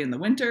 particularly in the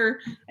winter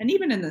and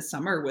even in the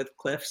summer with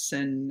cliffs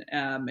and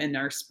in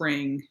our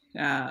spring,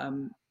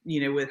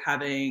 with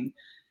having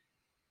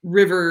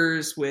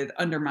rivers with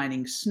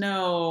undermining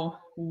snow.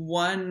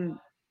 One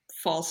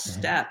false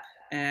step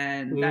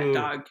and that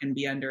dog can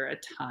be under a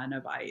ton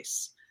of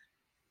ice.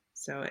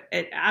 So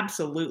it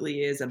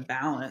absolutely is a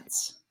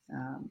balance.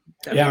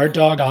 Our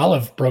dog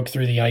Olive broke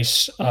through the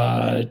ice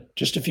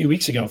just a few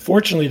weeks ago.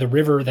 Fortunately, the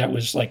river that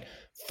was like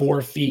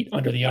 4 feet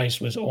under the ice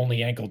was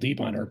only ankle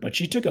deep on her, but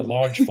she took a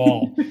large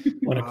fall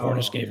when a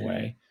cornice gave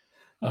way.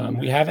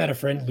 We have had a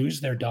friend lose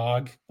their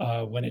dog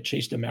when it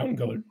chased a mountain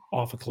goat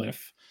off a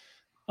cliff.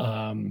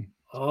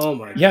 Oh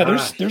my! Yeah,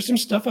 gosh. there's some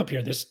stuff up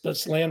here.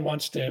 This land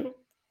wants to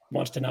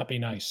not be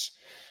nice.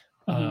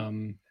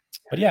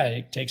 But yeah,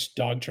 it takes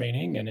dog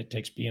training and it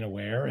takes being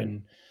aware.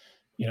 And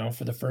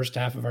for the first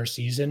half of our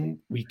season,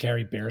 we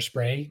carry bear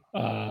spray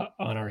on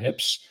our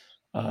hips.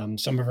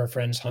 Some of our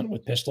friends hunt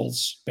with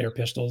pistols, bear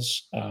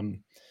pistols.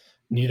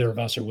 Neither of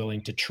us are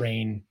willing to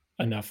train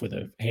enough with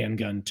a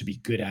handgun to be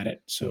good at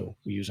it, so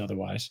we use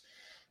otherwise.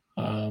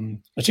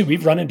 Let's see,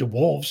 we've run into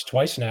wolves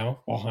twice now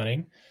while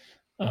hunting,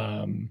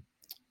 and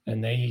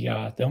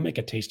they'll make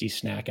a tasty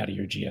snack out of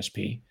your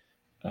GSP.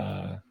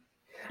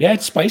 Yeah,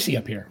 it's spicy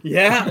up here.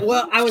 Yeah,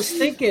 well, I was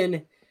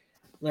thinking,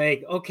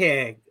 like,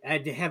 okay,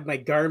 I'd have my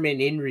Garmin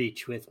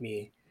InReach with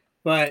me,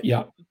 but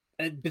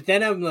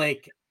then I'm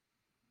like,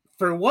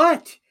 for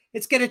what?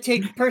 It's going to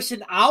take a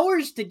person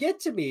hours to get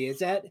to me. Is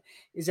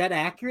that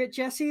accurate,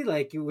 Jesse?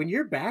 Like, when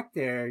you're back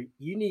there,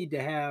 you need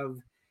to have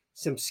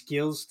some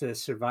skills to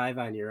survive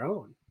on your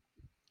own.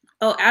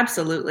 Oh,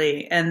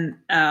 absolutely. And,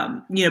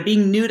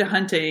 being new to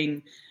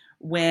hunting,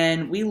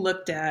 when we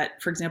looked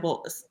at, for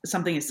example,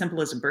 something as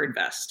simple as a bird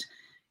vest,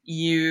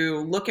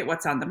 you look at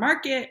what's on the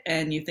market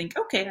and you think,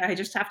 okay, I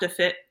just have to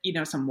fit,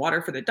 some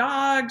water for the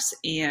dogs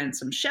and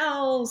some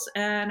shells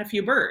and a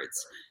few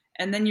birds.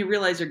 And then you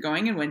realize you're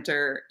going in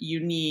winter, you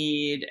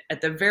need,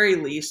 at the very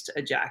least,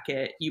 a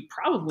jacket. You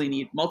probably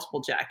need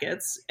multiple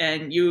jackets,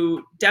 and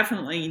you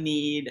definitely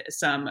need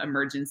some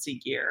emergency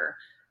gear.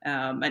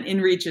 An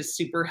InReach is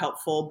super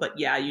helpful, but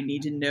yeah, you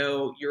need to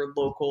know your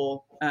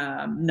local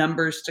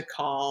numbers to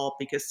call,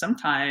 because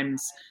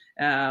sometimes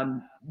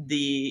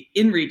the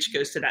InReach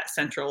goes to that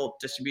central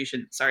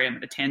distribution. Sorry, I'm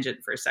on a tangent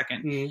for a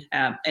second.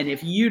 And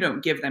if you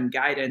don't give them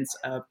guidance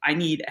of, I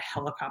need a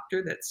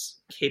helicopter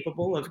that's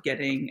capable of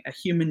getting a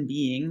human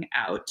being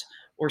out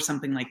or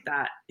something like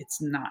that,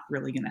 it's not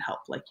really going to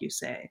help, like you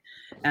say.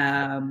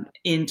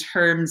 In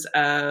terms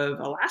of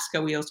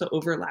Alaska, we also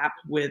overlap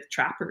with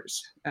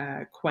trappers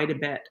quite a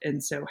bit.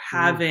 And so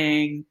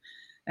having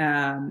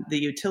the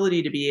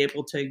utility to be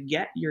able to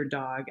get your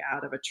dog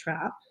out of a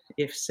trap,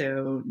 if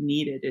so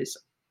needed, is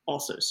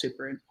also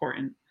super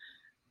important.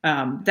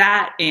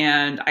 That,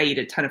 and I eat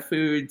a ton of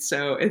food,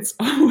 so it's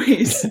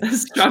always a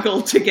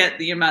struggle to get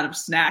the amount of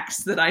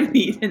snacks that I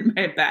need in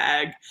my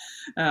bag.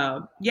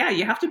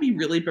 You have to be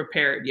really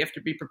prepared. You have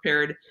to be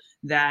prepared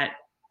that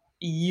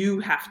you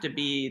have to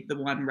be the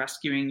one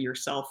rescuing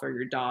yourself or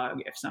your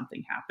dog if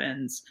something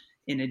happens,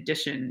 in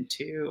addition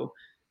to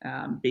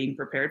being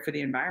prepared for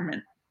the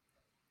environment.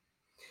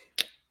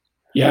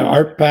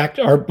 Yeah,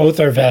 both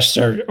our vests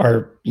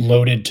are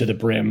loaded to the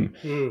brim,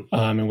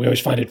 and we always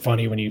find it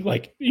funny when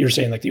you're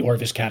saying, like, the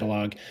Orvis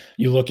catalog.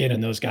 You look in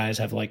and those guys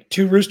have like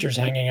 2 roosters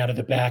hanging out of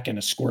the back and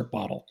a squirt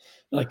bottle.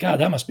 You're like, God,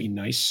 that must be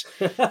nice.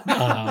 It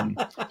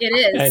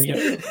is,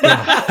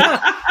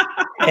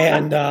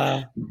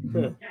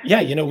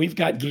 we've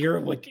got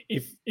gear. Like,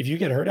 if you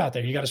get hurt out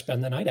there, you got to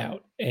spend the night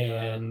out,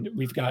 and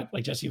we've got,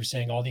 like Jesse was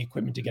saying, all the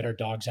equipment to get our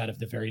dogs out of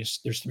there's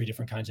 3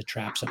 different kinds of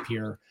traps up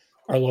here.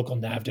 Our local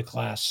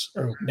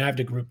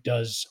NAVDA group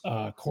does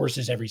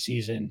courses every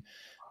season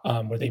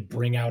where they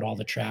bring out all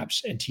the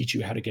traps and teach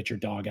you how to get your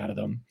dog out of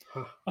them.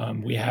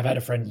 We have had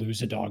a friend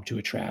lose a dog to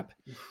a trap.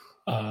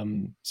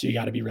 So you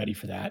got to be ready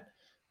for that.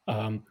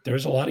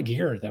 There's a lot of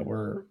gear that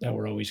we're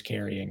always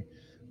carrying.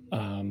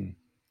 And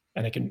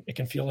it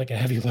can feel like a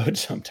heavy load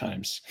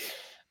sometimes.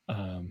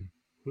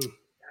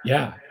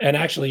 Yeah. And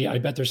actually, I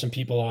bet there's some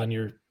people on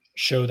your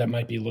show that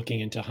might be looking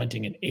into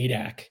hunting. In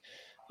Adak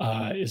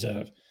is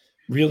a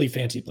really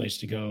fancy place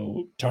to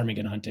go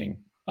ptarmigan hunting.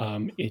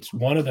 It's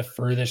one of the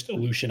furthest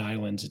Aleutian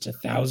Islands. It's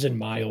 1,000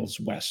 miles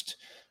west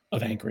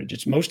of Anchorage.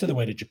 It's most of the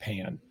way to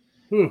Japan.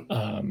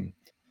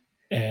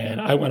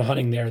 And I went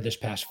hunting there this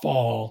past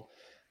fall,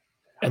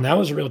 and that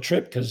was a real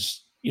trip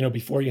because,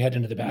 before you head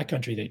into the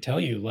backcountry, they tell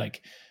you,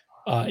 like,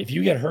 if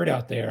you get hurt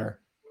out there,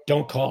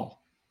 don't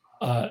call.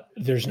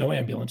 There's no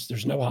ambulance.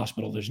 There's no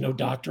hospital. There's no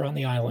doctor on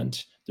the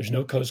island. There's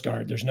no Coast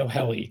Guard. There's no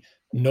heli.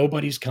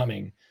 Nobody's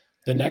coming.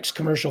 The next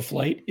commercial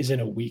flight is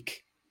in a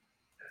week,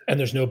 and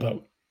there's no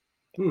boat.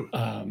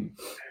 And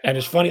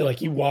it's funny,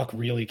 like, you walk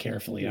really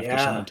carefully after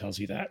someone tells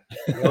you that.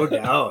 No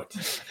doubt.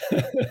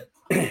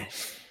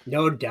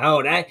 No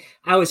doubt.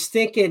 I was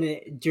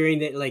thinking during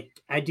that, like,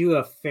 I do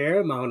a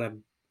fair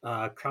amount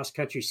of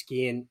cross-country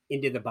skiing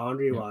into the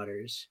Boundary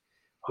Waters.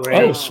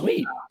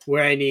 Sweet.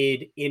 Where I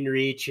need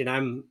InReach, and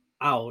I'm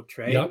out,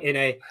 right? Yep.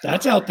 And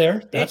that's out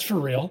there. That's for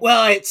real.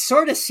 Well, it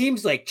sort of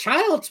seems like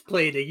child's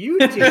play to you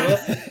two.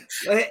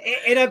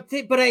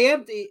 But I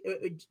am,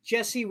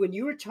 Jesse, when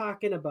you were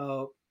talking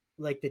about,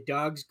 like, the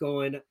dogs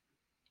going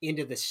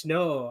into the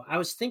snow, I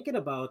was thinking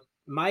about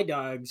my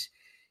dogs.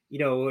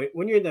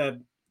 when you're in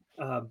the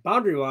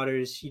Boundary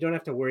Waters, you don't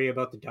have to worry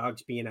about the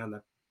dogs being on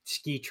the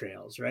ski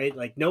trails, right?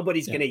 Like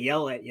nobody's going to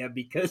yell at you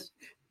because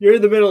you're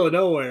in the middle of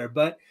nowhere,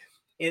 but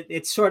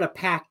it's sort of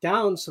packed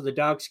down so the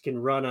dogs can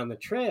run on the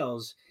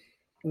trails.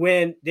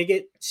 When they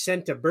get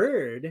sent a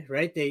bird,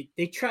 right,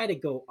 they try to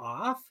go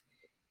off,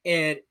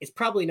 and it's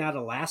probably not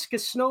Alaska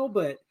snow,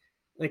 but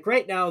like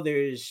right now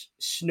there's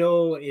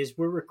snow.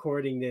 We're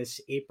recording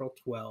this April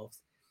 12th.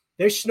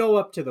 There's snow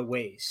up to the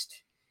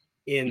waist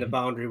in the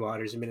Boundary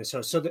Waters in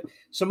Minnesota.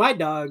 So my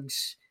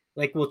dogs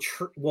like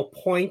will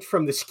point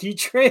from the ski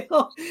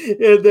trail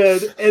and then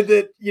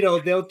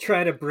they'll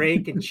try to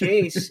break and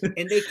chase,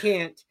 and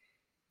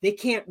they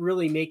can't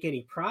really make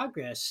any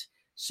progress.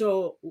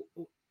 So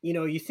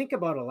you think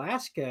about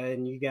Alaska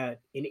and you got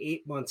an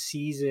 8-month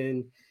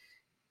season,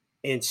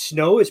 and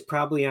snow is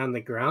probably on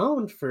the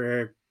ground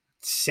for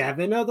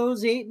 7 of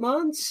those 8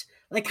 months.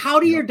 Like, how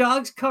do your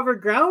dogs cover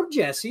ground,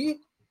 Jesse?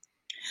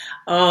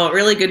 Oh,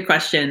 really good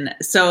question.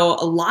 So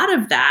a lot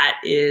of that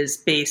is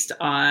based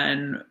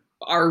on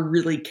our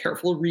really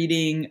careful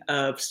reading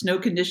of snow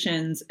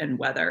conditions and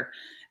weather,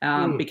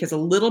 because a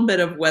little bit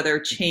of weather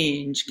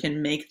change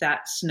can make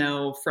that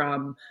snow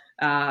from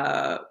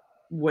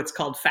what's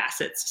called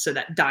facets. So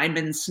that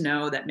diamond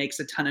snow that makes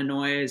a ton of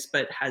noise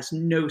but has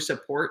no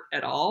support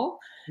at all,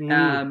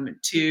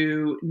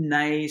 to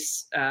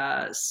nice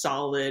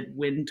solid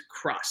wind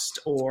crust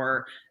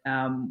or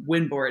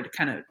windboard,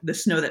 kind of the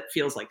snow that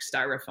feels like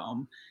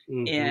styrofoam.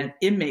 And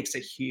it makes a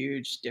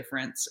huge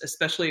difference,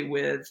 especially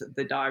with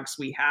the dogs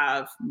we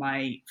have.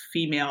 My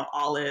female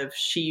Olive,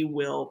 she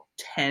will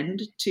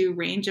tend to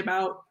range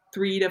about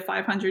 300 to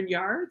 500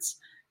 yards.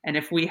 And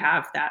if we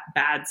have that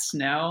bad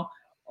snow,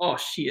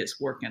 she is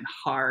working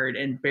hard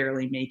and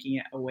barely making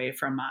it away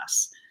from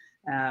us.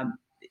 I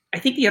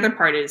think the other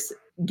part is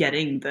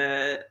getting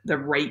the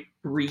right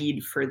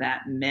breed for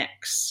that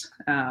mix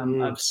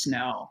of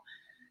snow.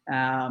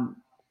 I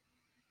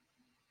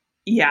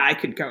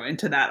could go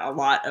into that a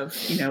lot of,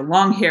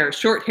 long hair,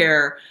 short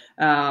hair.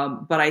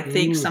 But I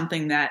think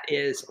something that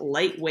is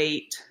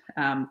lightweight,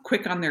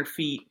 quick on their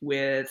feet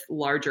with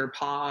larger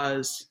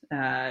paws,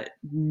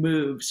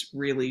 moves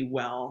really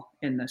well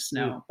in the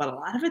snow. But a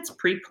lot of it's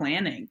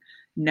pre-planning,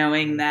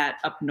 knowing that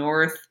up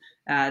north,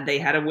 they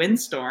had a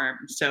windstorm.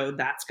 So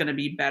that's going to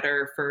be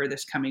better for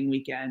this coming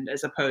weekend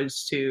as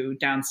opposed to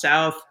down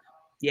south.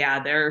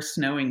 Yeah, they're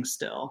snowing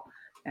still.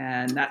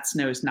 And that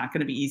snow is not going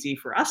to be easy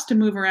for us to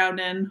move around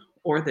in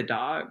or the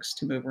dogs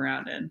to move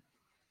around in.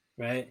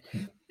 Right.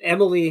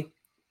 Emily,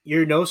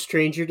 you're no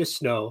stranger to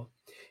snow.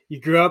 You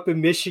grew up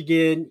in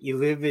Michigan. You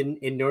live in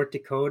North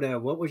Dakota.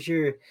 What was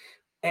your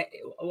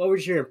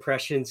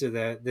impressions of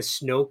the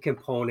snow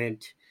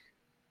component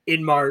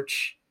in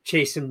March,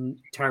 chasing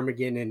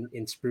ptarmigan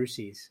and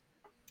spruces?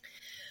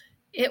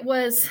 It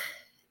was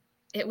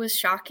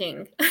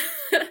shocking.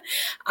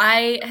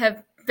 I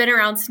have been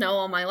around snow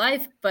all my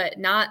life, but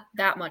not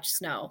that much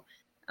snow.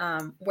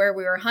 Where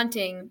we were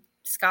hunting,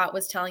 Scott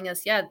was telling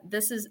us,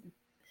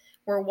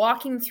 we're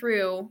walking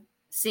through,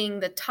 seeing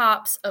the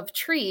tops of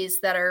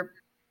trees that are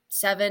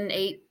 7,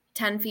 8,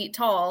 10 feet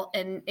tall,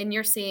 and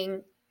you're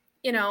seeing,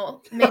 maybe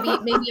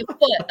a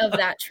foot of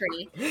that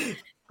tree.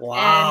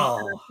 Wow.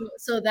 And,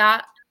 so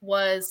that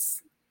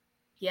was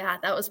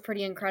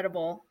pretty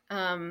incredible.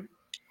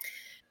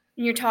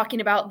 You're talking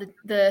about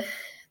the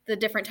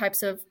different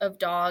types of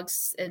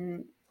dogs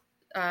and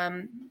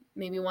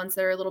maybe ones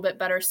that are a little bit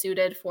better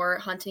suited for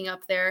hunting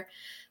up there.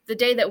 The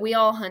day that we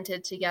all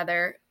hunted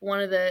together, one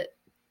of the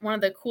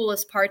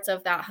coolest parts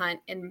of that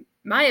hunt, in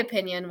my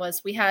opinion,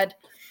 was we had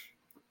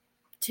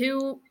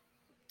three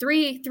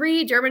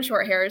German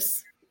short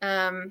hairs,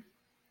 a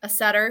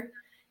setter,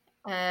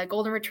 a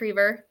golden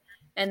retriever,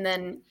 and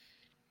then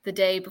the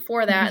day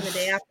before that and the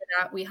day after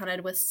that, we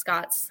hunted with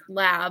Scott's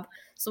lab.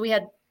 So we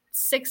had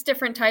 6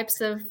 different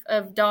types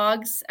of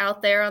dogs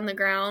out there on the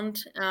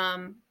ground,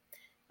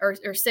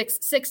 or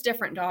six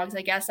different dogs,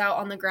 I guess, out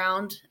on the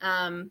ground.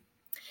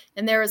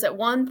 And there was at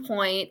one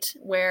point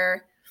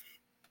where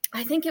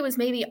I think it was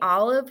maybe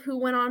Olive who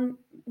went on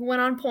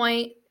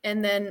point,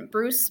 and then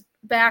Bruce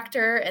backed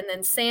her, and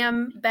then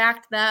Sam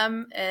backed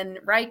them, and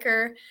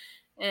Riker,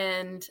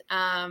 and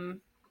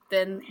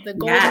then the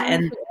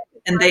golden.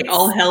 And they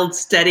all held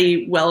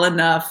steady well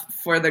enough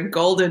for the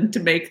golden to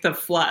make the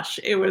flush.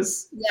 It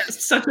was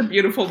such a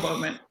beautiful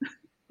moment.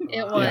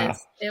 It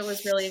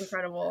was really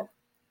incredible.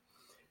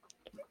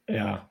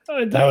 Yeah,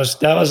 that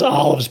was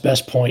Olive's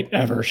best point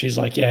ever. She's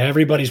like,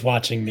 everybody's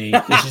watching me.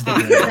 This is the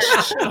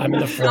greatest. I'm in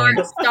the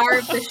front. Star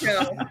of the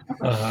show.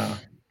 Uh-huh.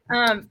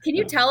 Can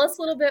you tell us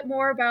a little bit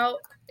more about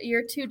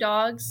your 2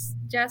 dogs,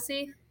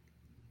 Jesse?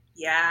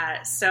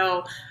 Yeah,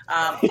 so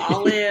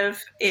Olive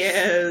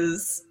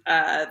is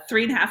a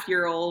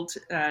 3.5-year-old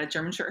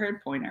German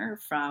Short-haired Pointer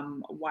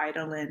from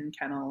Weidelin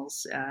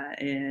Kennels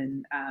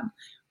in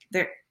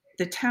the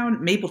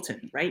town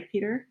Mapleton, right,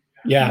 Peter?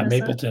 Yeah, Minnesota?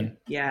 Mapleton,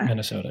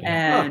 Minnesota.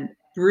 Yeah. And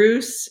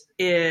Bruce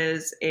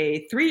is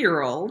a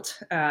 3-year-old.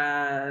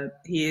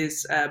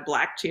 He's a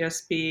black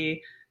GSP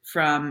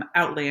from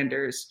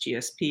Outlanders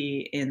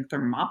GSP in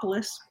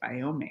Thermopolis,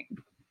 Wyoming.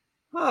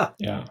 Huh.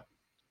 Yeah.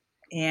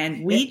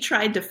 And we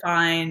tried to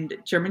find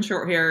German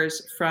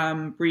Shorthairs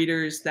from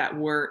breeders that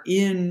were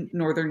in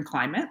northern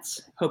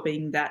climates,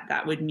 hoping that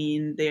that would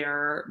mean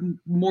they're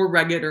more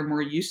rugged or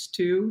more used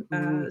to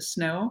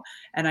snow.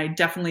 And I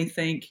definitely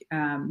think,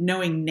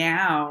 knowing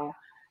now,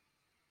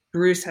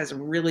 Bruce has a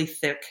really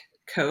thick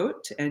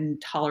coat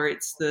and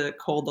tolerates the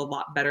cold a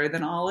lot better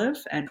than Olive.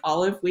 And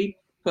Olive, we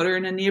put her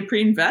in a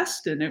neoprene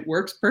vest and it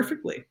works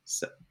perfectly.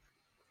 So,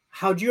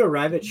 how'd you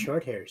arrive at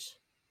Shorthairs?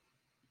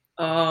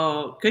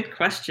 Oh, good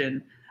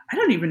question. I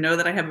don't even know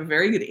that I have a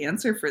very good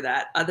answer for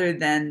that, other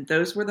than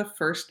those were the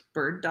first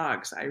bird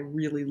dogs I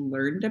really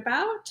learned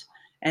about.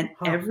 And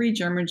every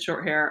German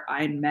Shorthair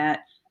I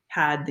met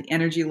had the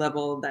energy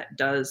level that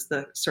does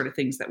the sort of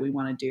things that we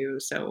want to do.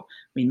 So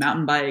we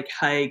mountain bike,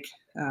 hike,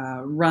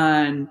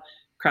 run,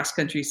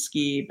 cross-country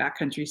ski,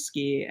 backcountry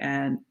ski.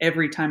 And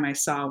every time I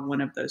saw one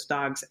of those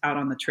dogs out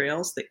on the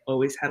trails, they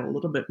always had a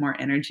little bit more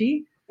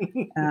energy.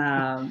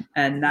 And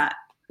that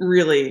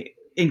really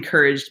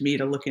encouraged me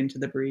to look into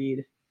the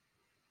breed.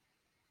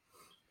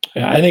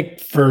 Yeah, I think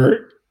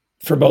for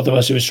both of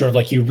us, it was sort of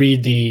like you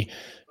read the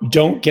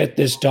don't get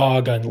this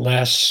dog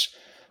unless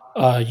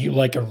you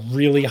like a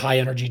really high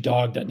energy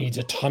dog that needs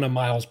a ton of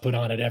miles put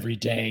on it every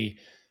day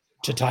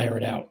to tire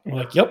it out. And we're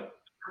like, yep,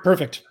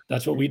 perfect.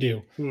 That's what we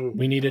do.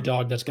 We need a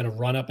dog that's going to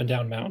run up and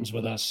down mountains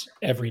with us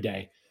every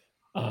day.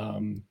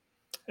 And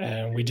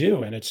we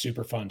do, and it's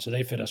super fun. So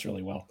they fit us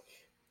really well.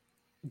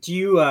 Do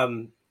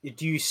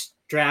you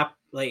strap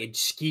like a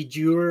ski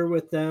jewer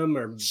with them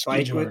or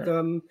bike with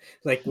them,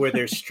 like where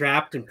they're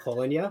strapped and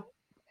pulling you?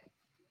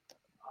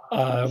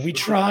 We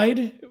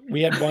tried.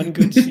 We had one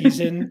good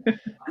season.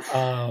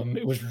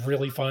 It was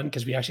really fun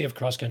because we actually have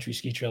cross-country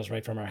ski trails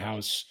right from our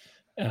house,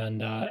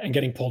 and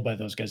getting pulled by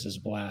those guys is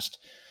a blast.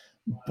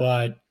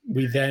 But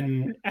we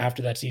then,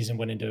 after that season,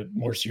 went into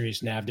more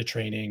serious NAVHDA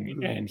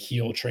training and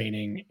heel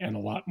training and a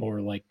lot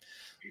more like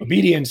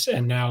obedience.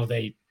 And now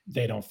they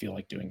don't feel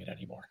like doing it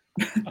anymore,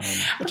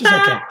 which is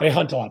okay. They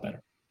hunt a lot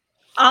better.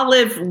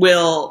 Olive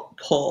will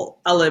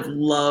pull. Olive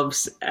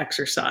loves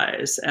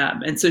exercise.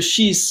 And so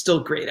she's still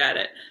great at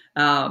it.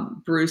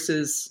 Bruce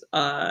is,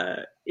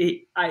 I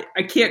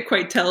can't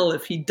quite tell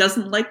if he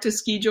doesn't like to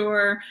ski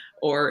jor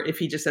or if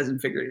he just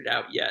hasn't figured it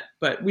out yet,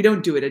 but we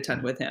don't do it a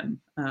ton with him.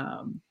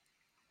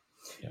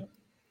 Yeah.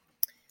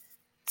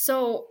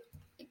 So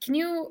can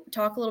you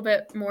talk a little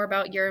bit more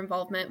about your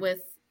involvement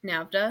with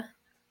NAVHDA?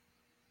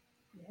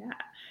 Yeah.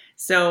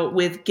 So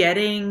with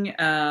getting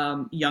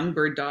young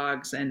bird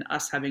dogs and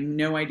us having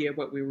no idea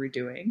what we were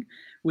doing,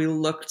 we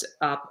looked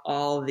up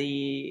all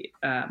the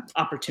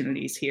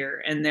opportunities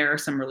here, and there are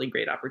some really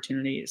great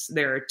opportunities.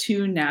 There are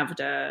 2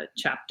 NAVHDA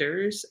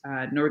chapters,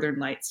 Northern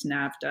Lights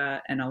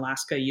NAVHDA and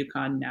Alaska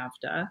Yukon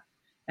NAVHDA,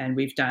 and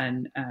we've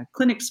done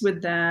clinics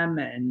with them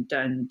and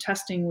done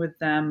testing with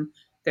them.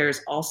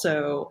 There's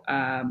also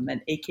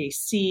an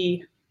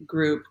AKC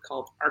group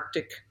called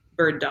Arctic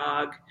Bird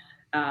Dog.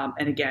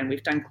 And again,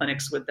 we've done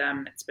clinics with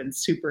them. It's been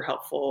super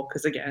helpful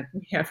because, again,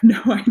 we have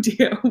no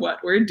idea what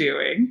we're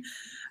doing.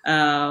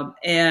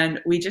 And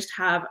we just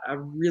have a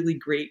really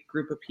great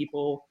group of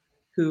people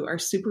who are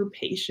super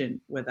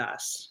patient with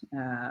us.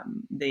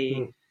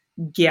 They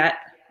get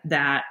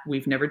that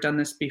we've never done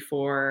this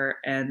before,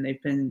 and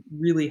they've been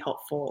really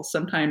helpful.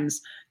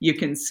 Sometimes you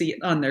can see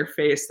it on their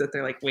face that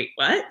they're like, wait,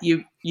 what?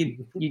 You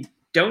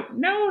don't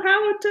know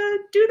how to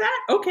do that?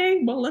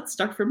 Okay, well, let's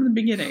start from the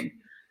beginning.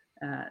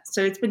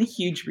 So it's been a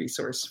huge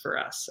resource for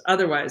us.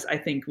 Otherwise, I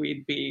think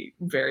we'd be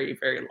very,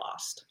 very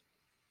lost.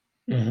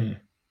 Mm-hmm.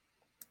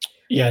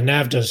 Yeah,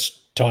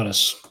 NAVHDA's taught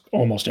us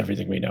almost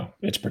everything we know.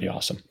 It's pretty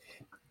awesome.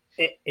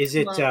 Is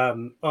it?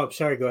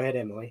 Sorry. Go ahead,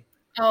 Emily.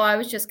 Oh, I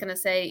was just going to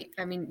say,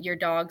 I mean, your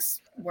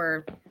dogs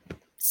were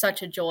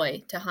such a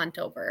joy to hunt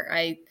over.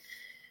 I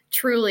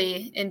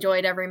truly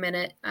enjoyed every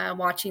minute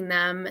watching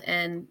them,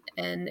 and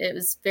it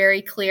was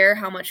very clear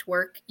how much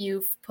work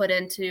you've put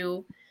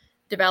into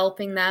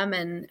developing them,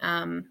 and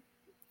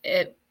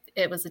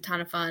it was a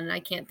ton of fun.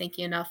 I can't thank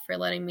you enough for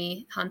letting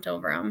me hunt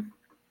over them.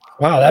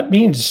 Wow, that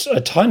means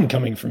a ton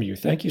coming from you.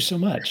 Thank you so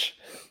much.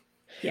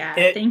 Yeah,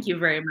 thank you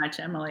very much,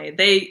 Emily.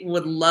 They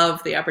would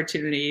love the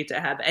opportunity to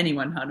have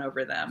anyone hunt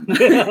over them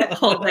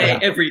all day,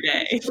 every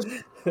day.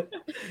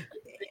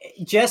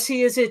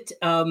 Jesse, is it?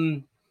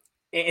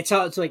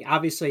 It's like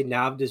obviously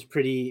NAVHDA is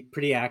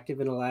pretty active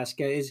in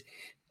Alaska.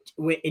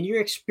 In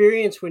your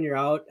experience when you're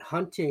out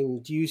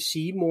hunting, do you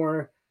see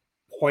more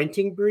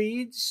pointing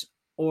breeds,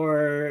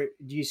 or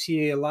do you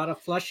see a lot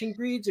of flushing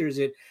breeds, or is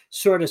it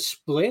sort of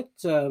split?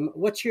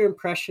 What's your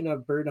impression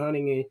of bird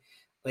hunting,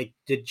 like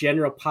the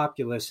general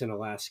populace in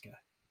Alaska?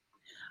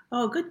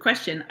 Oh, good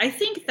question. I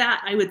think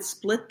that I would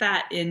split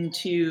that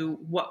into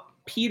what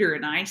Peter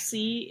and I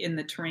see in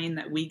the terrain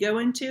that we go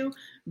into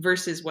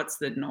versus what's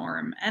the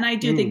norm. And I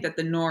do think that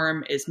the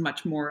norm is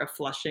much more a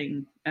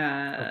flushing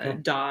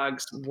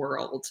dogs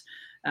world.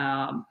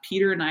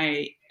 Peter and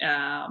I,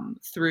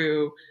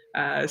 through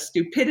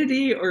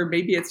stupidity, or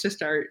maybe it's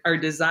just our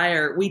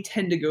desire, we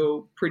tend to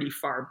go pretty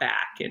far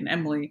back. And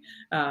Emily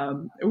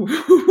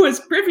was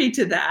privy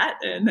to that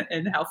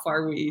and how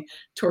far we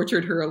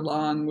tortured her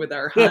along with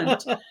our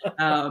hunt.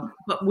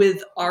 But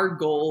with our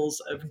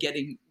goals of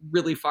getting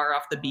really far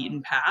off the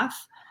beaten path,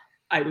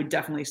 I would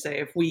definitely say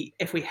if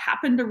we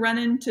happen to run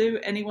into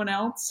anyone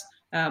else,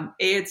 A,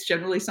 it's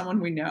generally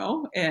someone we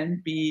know,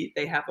 and B,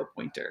 they have a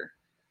pointer.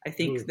 I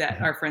think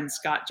that our friend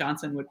Scott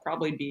Johnson would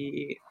probably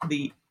be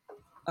the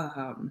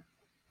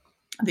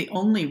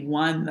only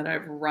one that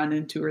I've run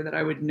into or that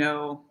I would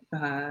know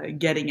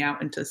getting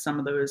out into some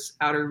of those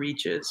outer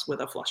reaches with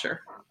a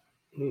flusher.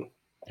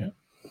 Yeah.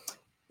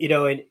 You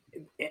know, and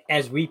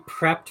as we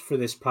prepped for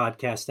this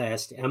podcast, I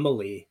asked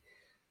Emily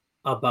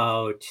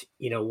about,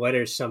 you know, what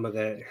are some of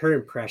her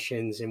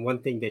impressions. And one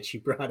thing that she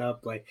brought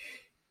up, like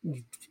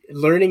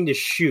learning to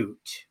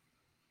shoot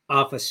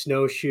off of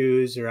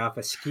snowshoes or off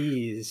of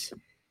skis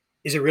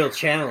is a real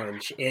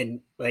challenge.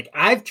 And like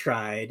I've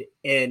tried,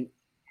 and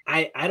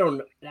I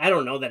don't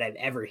know that I've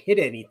ever hit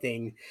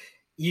anything.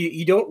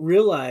 You don't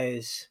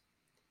realize,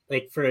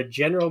 like for a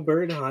general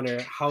bird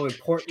hunter, how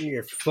important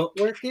your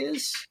footwork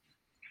is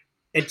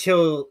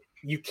until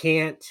you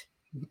can't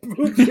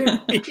move your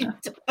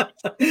feet.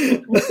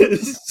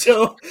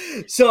 So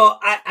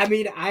I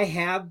mean, I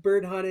have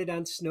bird hunted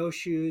on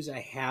snowshoes. I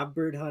have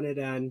bird hunted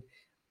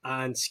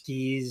on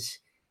skis,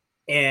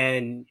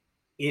 and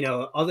you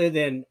know, other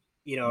than,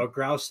 you know, a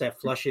grouse that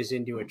flushes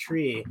into a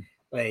tree,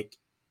 like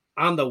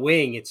on the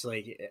wing, it's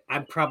like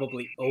I'm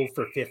probably 0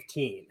 for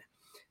 15.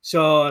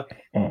 So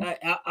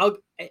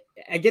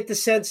I get the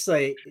sense,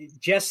 like,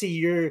 Jesse,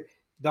 you're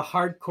the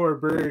hardcore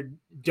bird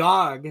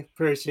dog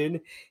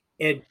person,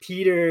 and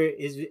Peter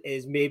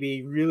is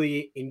maybe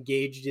really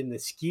engaged in the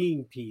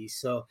skiing piece.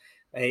 So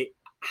like,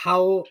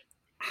 how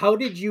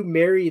did you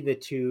marry the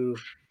two,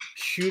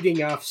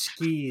 shooting off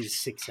skis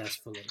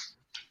successfully,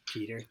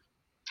 Peter?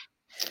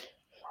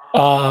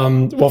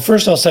 Well,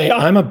 first I'll say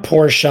I'm a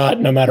poor shot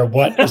no matter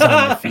what is on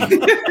my feet.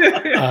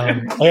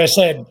 Like I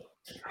said,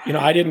 you know,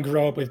 I didn't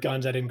grow up with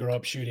guns. I didn't grow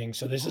up shooting.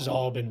 So this has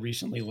all been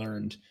recently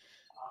learned.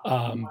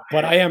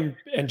 But I am,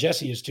 and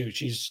Jessie is too.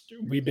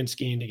 We've been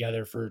skiing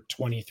together for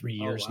 23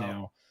 years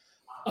now.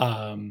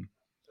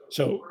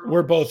 So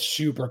we're both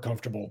super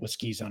comfortable with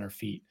skis on our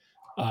feet.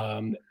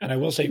 And I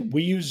will say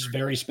we use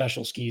very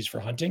special skis for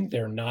hunting.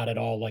 They're not at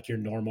all like your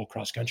normal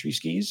cross-country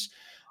skis.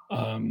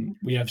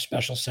 We have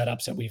special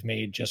setups that we've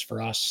made just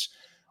for us.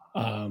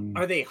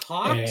 Are they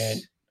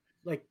Hawks?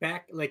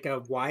 Like a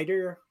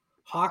wider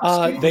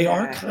Hawk? They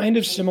are kind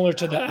of similar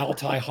to the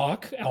Altai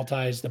Hawk.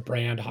 Altai is the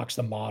brand, Hawk's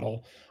the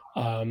model,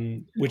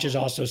 which is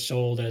also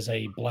sold as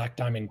a Black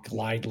Diamond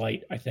Glide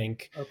Light, I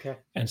think. Okay.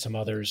 And some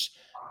others.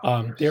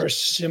 They're a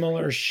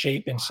similar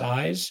shape and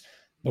size,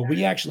 but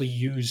we actually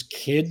use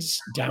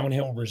kids'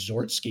 downhill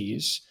resort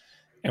skis,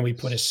 and we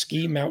put a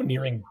ski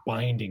mountaineering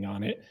binding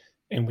on it.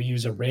 And we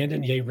use a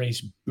Randonnée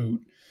race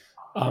boot.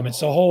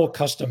 It's a whole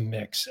custom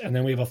mix. And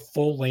then we have a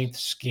full length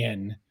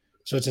skin.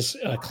 So it's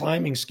a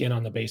climbing skin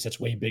on the base that's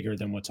way bigger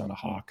than what's on a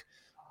Hawk.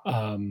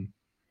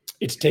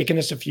 It's taken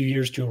us a few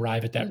years to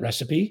arrive at that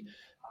recipe.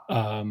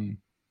 And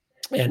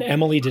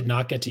Emily did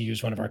not get to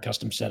use one of our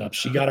custom setups.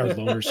 She got our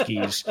loaner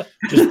skis,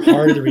 which is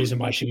part of the reason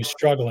why she was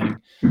struggling.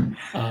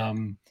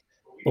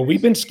 But we've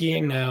been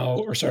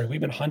we've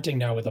been hunting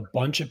now with a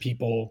bunch of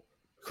people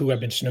who have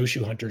been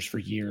snowshoe hunters for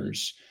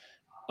years.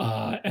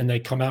 And they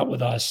come out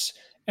with us,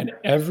 and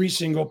every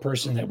single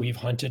person that we've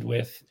hunted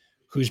with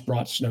who's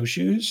brought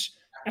snowshoes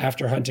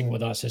after hunting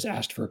with us has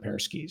asked for a pair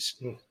of skis.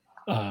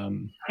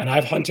 And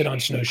I've hunted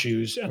on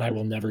snowshoes, and I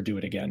will never do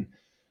it again.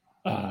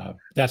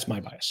 That's my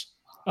bias.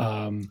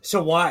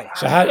 So why?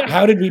 So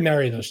how did we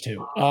marry those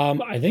two?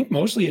 I think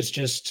mostly it's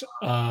just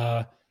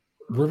we're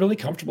really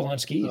comfortable on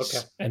skis.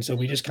 Okay. And so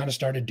we just kind of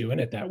started doing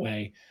it that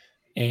way.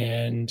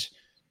 And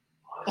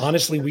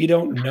honestly, we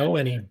don't know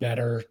any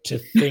better to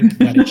think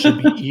that it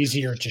should be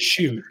easier to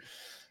shoot,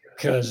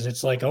 because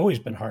it's like always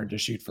been hard to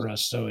shoot for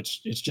us. So it's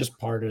just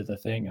part of the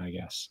thing, I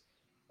guess.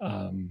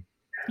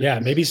 Yeah,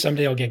 maybe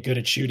someday I'll get good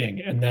at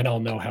shooting, and then I'll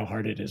know how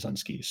hard it is on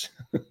skis.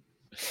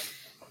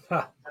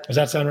 Does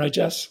that sound right,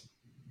 Jess?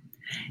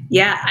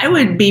 Yeah, I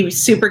would be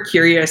super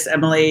curious,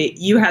 Emily.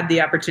 You had the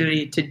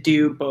opportunity to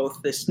do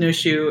both the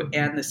snowshoe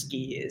and the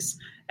skis,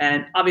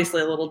 and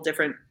obviously a little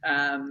different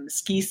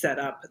ski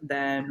setup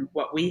than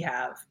what we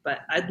have. But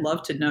I'd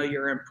love to know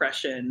your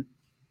impression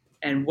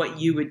and what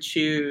you would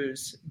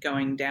choose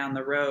going down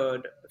the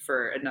road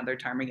for another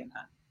ptarmigan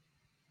hunt.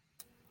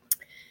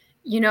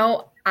 You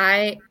know,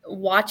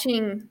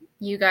 watching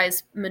you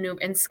guys maneuver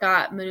and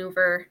Scott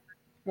maneuver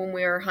when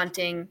we were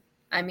hunting,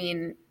 I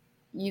mean,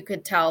 you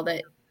could tell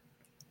that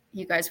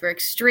you guys were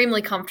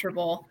extremely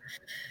comfortable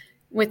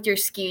with your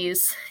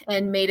skis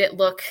and made it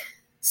look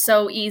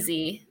so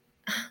easy.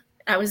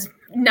 I was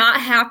not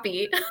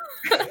happy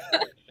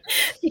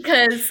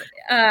because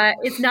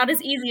it's not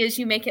as easy as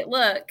you make it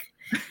look.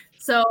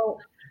 So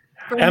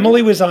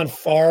Emily was on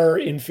far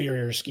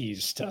inferior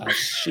skis to us.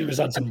 She was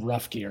on some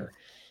rough gear.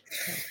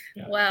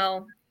 Yeah.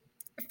 Well,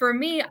 for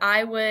me,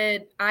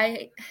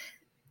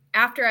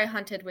 after I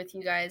hunted with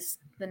you guys,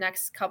 the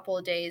next couple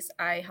of days,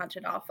 I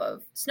hunted off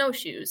of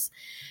snowshoes,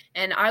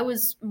 and I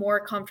was more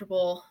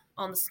comfortable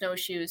on the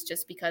snowshoes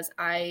just because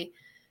I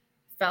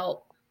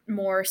felt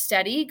more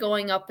steady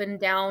going up and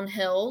down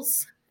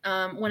hills.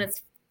 When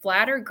it's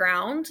flatter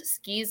ground,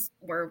 skis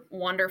were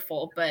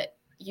wonderful, but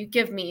you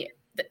give me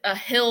a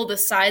hill the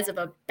size of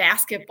a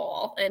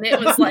basketball and it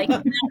was like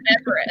Mount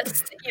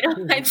Everest.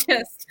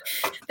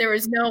 There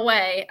was no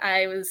way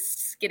I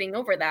was getting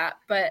over that.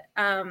 But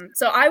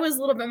so I was a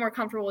little bit more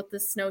comfortable with the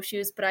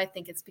snowshoes, but I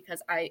think it's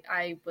because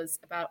I was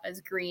about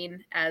as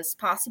green as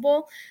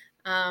possible.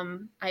 I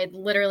had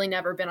literally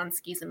never been on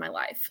skis in my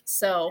life.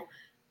 So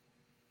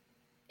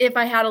if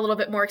I had a little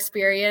bit more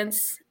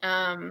experience,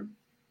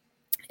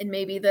 and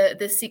maybe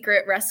the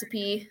secret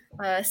recipe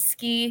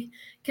ski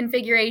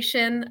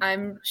configuration,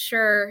 I'm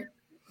sure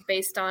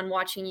based on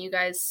watching you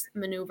guys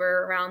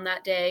maneuver around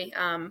that day,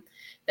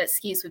 that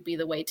skis would be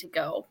the way to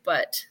go.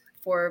 But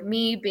for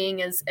me,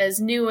 being as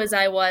new as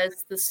I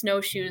was, the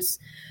snowshoes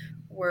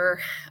were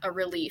a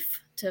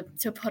relief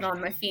to put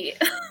on my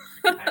feet.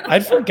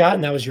 I'd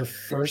forgotten that was your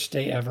first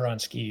day ever on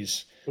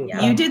skis.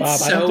 Yeah. You did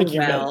Bob, I don't so think you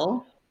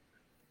well.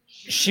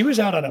 She was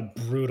out on a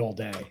brutal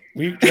day.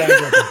 We dragged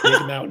her up a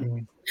big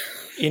mountain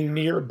in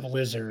near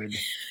blizzard,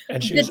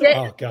 and she was,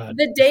 oh God.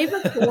 The day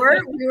before,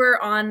 we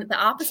were on the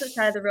opposite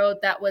side of the road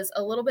that was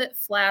a little bit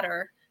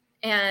flatter.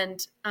 And,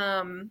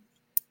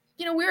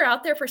 we were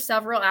out there for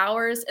several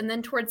hours. And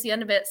then towards the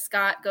end of it,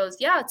 Scott goes,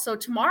 yeah, so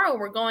tomorrow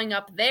we're going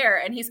up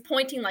there. And he's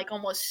pointing like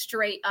almost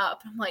straight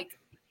up. I'm like,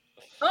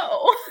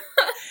 oh,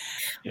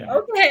 yeah.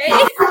 Okay.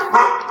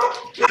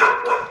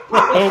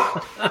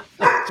 Oh,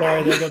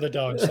 sorry, there go the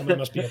dogs. Someone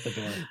must be at the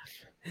door.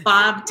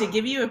 Bob, to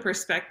give you a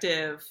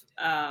perspective,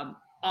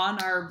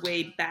 on our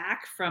way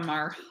back from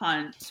our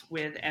hunt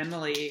with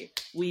Emily,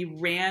 we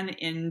ran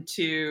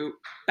into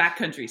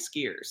backcountry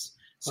skiers.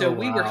 So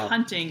we were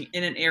hunting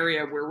in an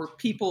area where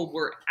people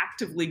were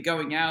actively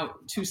going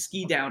out to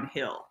ski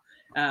downhill.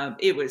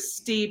 It was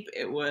steep.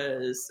 It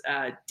was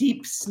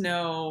deep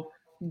snow,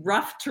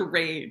 rough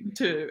terrain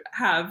to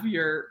have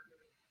your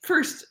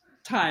first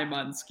time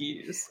on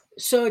skis.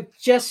 So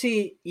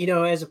Jesse,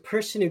 as a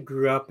person who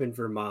grew up in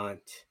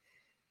Vermont,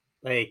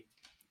 like,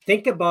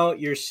 think about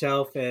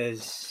yourself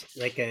as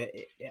like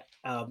a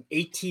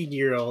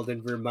 18-year-old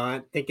in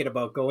Vermont thinking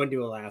about going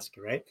to Alaska,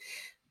 right?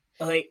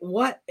 Like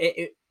what?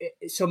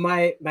 So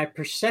my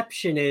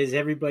perception is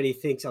everybody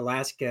thinks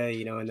Alaska,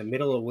 in the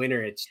middle of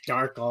winter, it's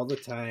dark all the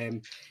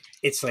time.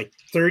 It's like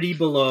 30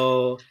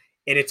 below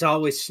and it's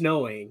always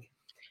snowing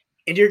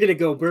and you're going to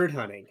go bird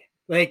hunting.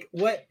 Like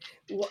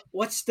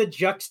what's the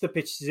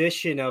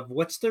juxtaposition of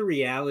what's the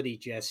reality,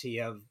 Jesse,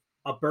 of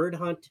a bird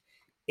hunt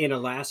in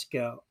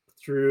Alaska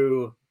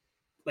through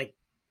like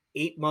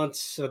 8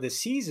 months of the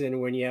season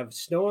when you have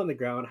snow on the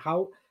ground?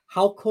 How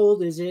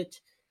cold is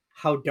it?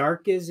 How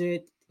dark is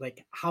it?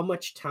 Like how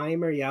much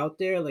time are you out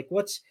there? Like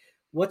what's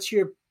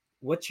your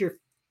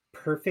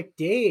perfect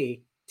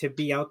day to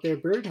be out there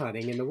bird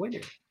hunting in the winter?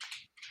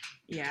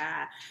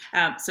 Yeah.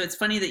 So it's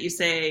funny that you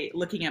say,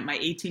 looking at my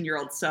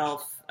 18-year-old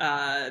self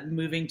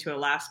moving to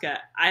Alaska,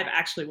 I've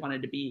actually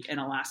wanted to be in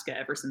Alaska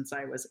ever since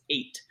I was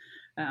 8.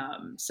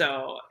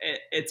 So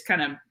it's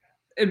kind of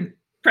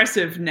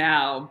impressive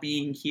now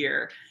being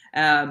here.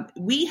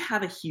 We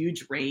have a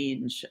huge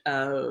range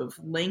of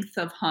length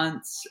of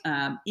hunts.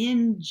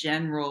 In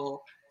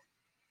general,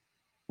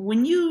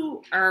 when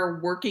you are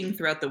working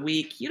throughout the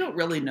week, you don't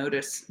really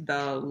notice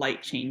the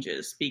light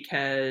changes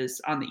because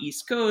on the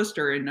East Coast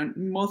or in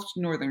most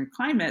northern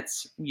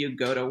climates, you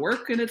go to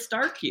work and it's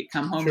dark, you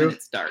come home and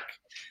it's dark.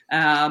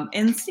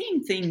 And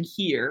same thing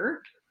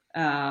here.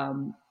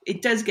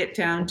 It does get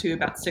down to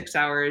about 6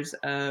 hours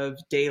of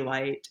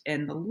daylight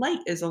and the light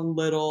is a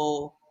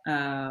little,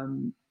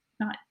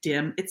 not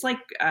dim. It's like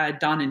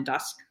dawn and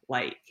dusk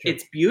light. Sure.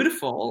 It's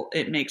beautiful.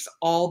 It makes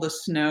all the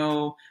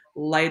snow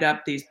light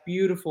up these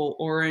beautiful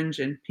orange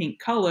and pink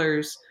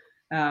colors.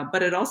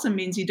 But it also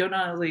means you don't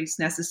always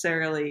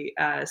necessarily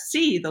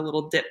see the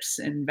little dips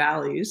and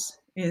valleys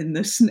in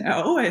the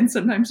snow. And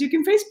sometimes you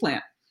can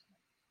faceplant.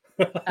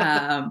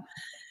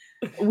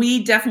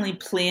 We definitely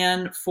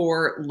plan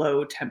for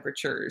low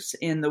temperatures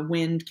and the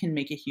wind can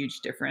make a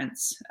huge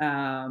difference.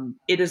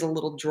 It is a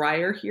little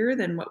drier here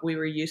than what we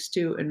were used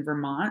to in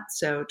Vermont.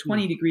 So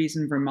 20 degrees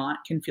in Vermont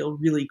can feel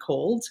really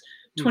cold.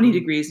 20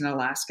 degrees in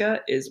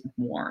Alaska is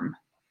warm.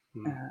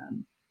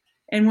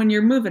 And when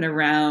you're moving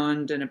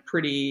around in a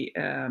pretty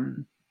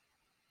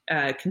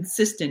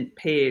consistent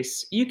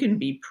pace, you can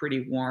be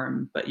pretty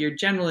warm, but you're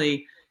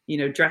generally,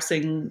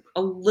 dressing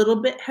a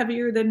little bit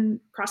heavier than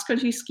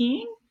cross-country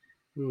skiing.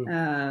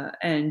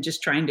 And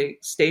just trying to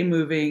stay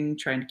moving,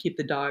 trying to keep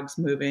the dogs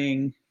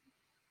moving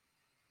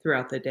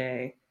throughout the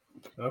day.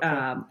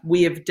 Okay.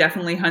 We have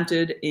definitely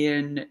hunted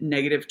in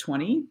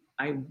 -20.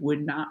 I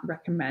would not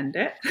recommend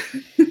it.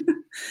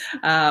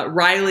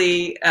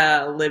 Riley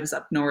lives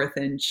up north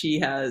and she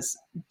has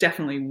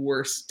definitely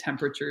worse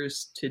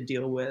temperatures to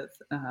deal with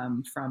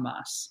from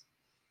us.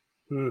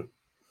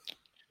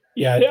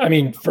 Yeah, I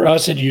mean, for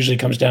us, it usually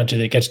comes down to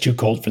it gets too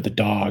cold for the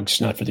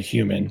dogs, not for the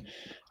human.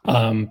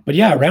 But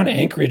yeah, around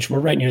Anchorage, we're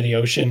right near the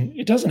ocean.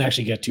 It doesn't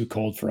actually get too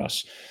cold for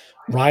us.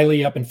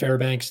 Riley up in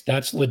Fairbanks,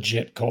 that's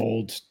legit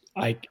cold.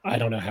 I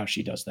don't know how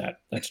she does that.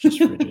 That's just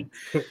frigid.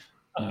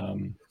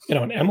 And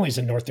Emily's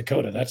in North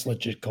Dakota. That's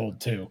legit cold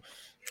too.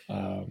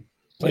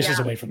 Places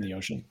away from the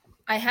ocean.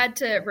 I had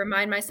to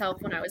remind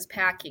myself when I was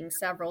packing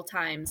several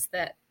times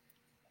that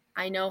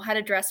I know how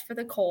to dress for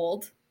the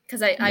cold,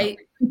 because I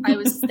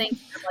was thinking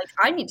like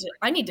I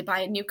need to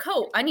buy a new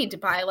coat. I need to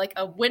buy like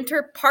a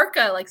winter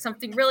parka, like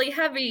something really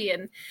heavy.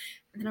 And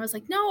then I was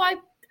like, no, I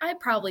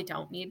probably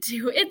don't need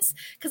to. It's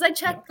because I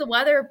check the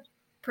weather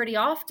pretty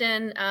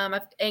often.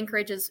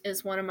 Anchorage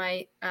is one of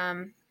my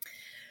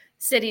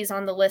cities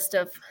on the list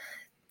of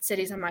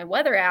cities on my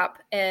weather app,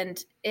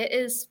 and it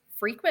is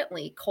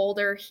frequently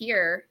colder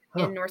here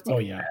in North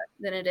Dakota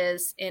than it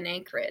is in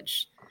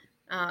Anchorage.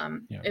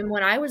 And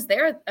when I was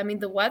there, I mean,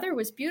 the weather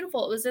was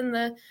beautiful. It was in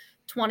the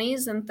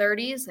 20s and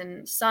 30s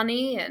and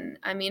sunny. And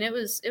I mean, it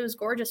was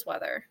gorgeous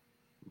weather.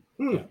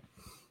 Yeah,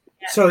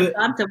 so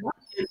Bob, to walk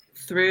you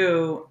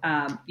through,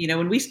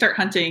 when we start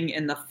hunting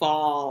in the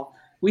fall,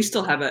 we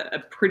still have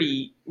a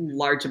pretty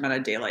large amount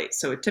of daylight.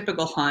 So a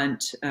typical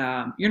hunt,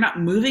 you're not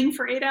moving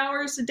for 8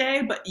 hours a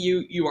day, but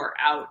you are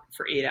out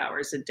for 8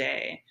 hours a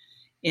day.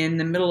 In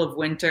the middle of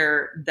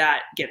winter,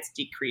 that gets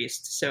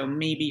decreased. So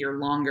maybe your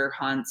longer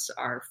hunts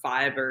are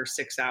 5 or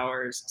 6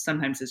 hours.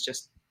 Sometimes it's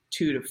just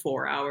 2 to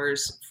 4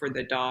 hours for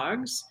the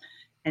dogs.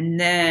 And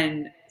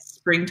then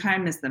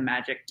springtime is the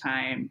magic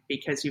time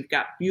because you've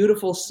got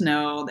beautiful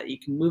snow that you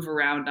can move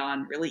around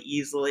on really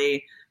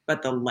easily,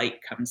 but the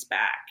light comes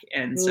back.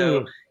 And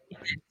so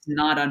it's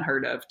not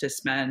unheard of to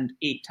spend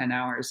 8-10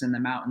 hours in the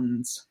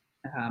mountains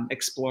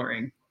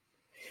exploring.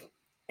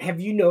 Have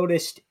you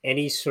noticed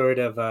any sort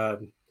of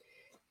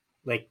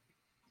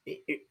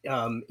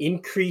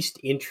increased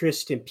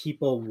interest in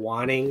people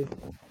wanting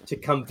to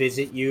come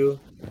visit you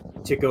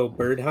to go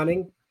bird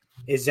hunting?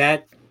 Is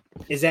that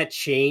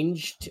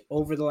changed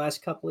over the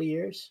last couple of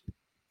years?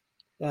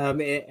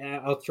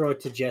 I'll throw it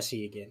to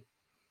Jesse again.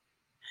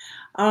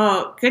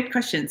 Oh, good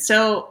question.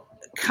 So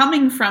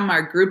coming from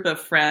our group of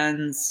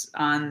friends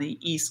on the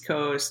East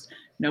Coast,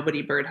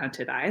 nobody bird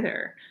hunted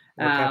either.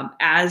 Okay.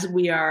 As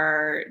we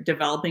are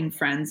developing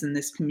friends in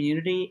this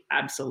community,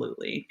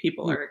 absolutely.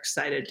 People are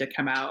excited to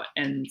come out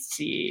and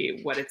see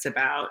what it's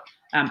about.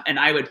 And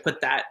I would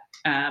put that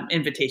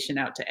invitation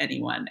out to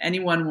anyone.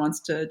 Anyone wants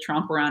to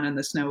tromp around in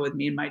the snow with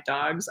me and my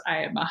dogs, I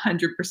am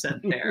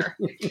 100% there.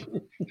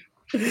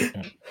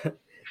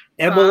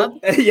 Emily,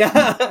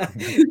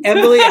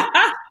 Emily,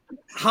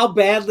 how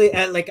badly,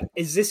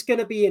 is this going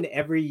to be an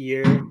every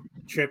year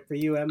trip for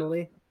you,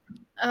 Emily?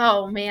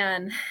 Oh,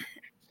 man.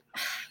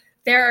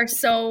 There are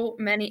so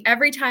many.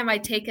 Every time I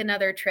take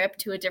another trip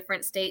to a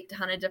different state to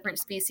hunt a different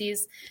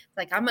species,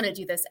 like I'm going to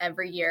do this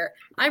every year.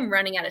 I'm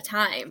running out of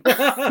time.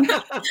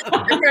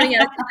 I'm running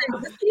out of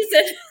time this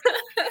season.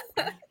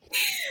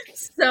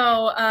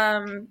 So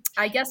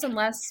I guess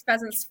unless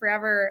Pheasants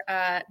Forever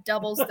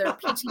doubles their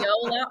PTO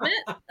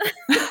allotment,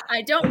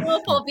 I don't know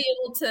if I'll be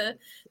able to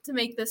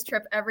make this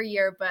trip every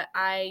year, but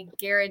I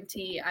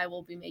guarantee I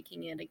will be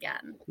making it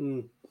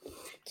again.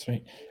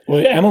 Sweet.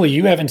 Well, Emily,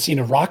 you haven't seen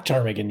a rock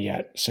ptarmigan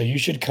yet, so you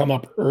should come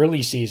up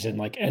early season,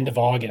 like end of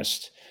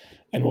August,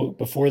 and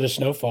before the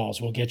snow falls,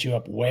 we'll get you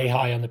up way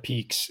high on the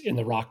peaks in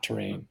the rock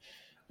terrain,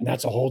 and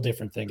that's a whole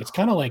different thing. It's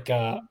kind of like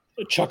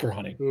chucker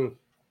hunting,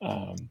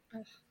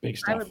 big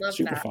stuff. I would love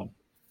Super that. Fun.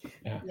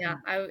 Yeah,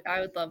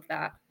 I would love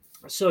that.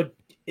 So,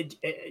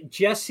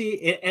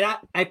 Jesse, and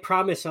I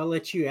promise I'll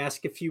let you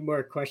ask a few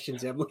more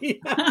questions,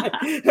 Emily.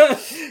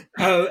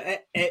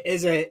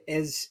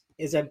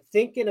 As I'm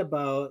thinking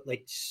about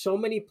like so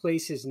many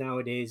places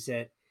nowadays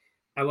that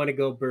I want to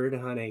go bird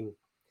hunting,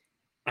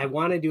 I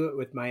want to do it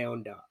with my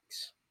own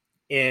dogs.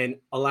 And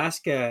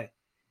Alaska,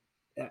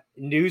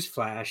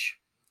 newsflash,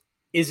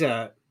 is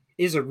a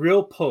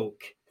real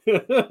poke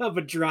of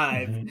a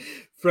drive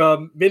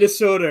from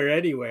Minnesota or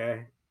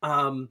anywhere.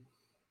 But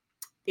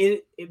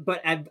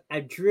I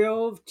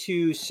drove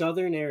to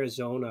southern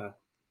Arizona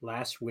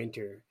last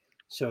winter,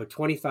 so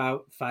 25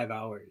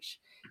 hours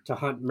to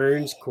hunt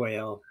Mearns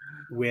quail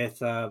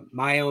with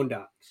my own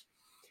dogs,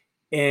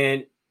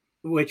 and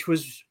which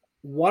was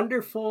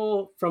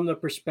wonderful from the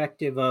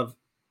perspective of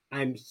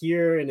I'm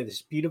here in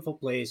this beautiful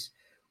place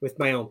with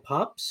my own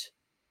pups,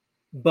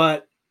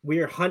 but we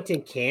were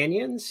hunting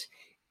canyons,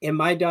 and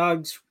my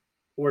dogs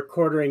were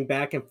quartering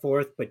back and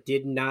forth, but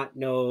did not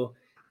know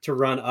to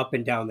run up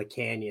and down the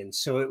canyon.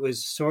 So it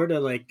was sort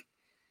of like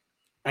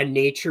a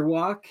nature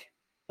walk,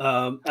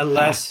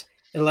 unless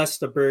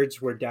the birds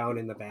were down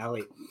in the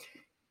valley.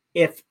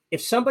 If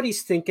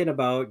somebody's thinking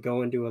about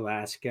going to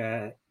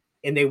Alaska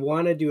and they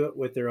want to do it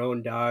with their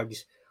own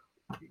dogs,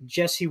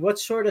 Jesse, what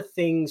sort of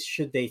things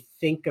should they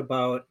think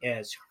about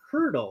as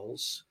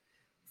hurdles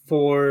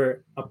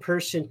for a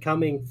person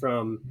coming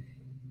from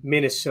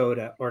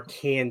Minnesota or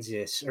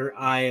Kansas or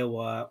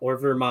Iowa or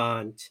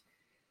Vermont,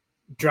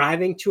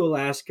 driving to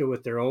Alaska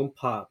with their own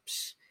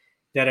pups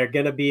that are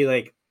going to be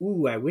like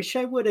ooh, I wish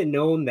I would have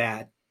known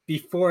that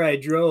before I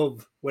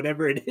drove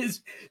whatever it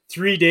is,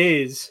 3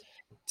 days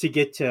to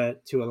get to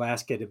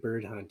Alaska to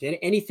bird hunt.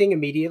 Anything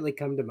immediately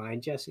come to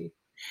mind, Jesse?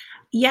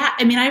 Yeah,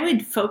 I mean, I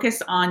would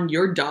focus on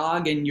your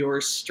dog and your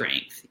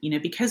strength.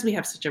 Because we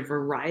have such a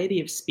variety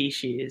of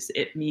species,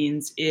 it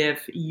means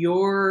if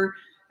your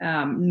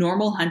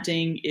normal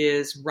hunting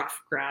is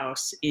ruffed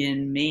grouse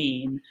in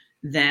Maine,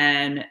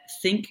 then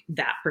think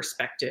that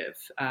perspective.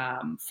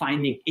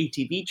 Finding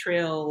ATV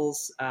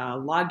trails,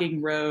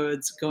 logging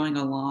roads, going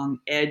along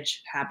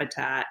edge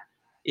habitat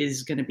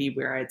is going to be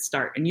where I'd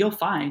start. And you'll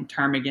find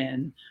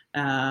ptarmigan,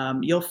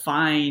 you'll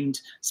find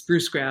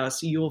spruce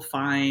grouse, you'll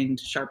find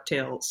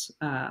sharptails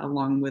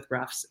along with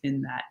ruffs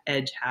in that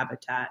edge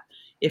habitat.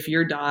 If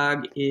your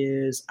dog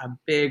is a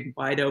big,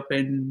 wide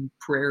open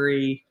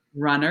prairie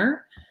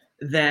runner,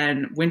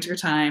 then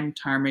wintertime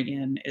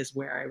ptarmigan is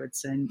where I would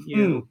send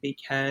you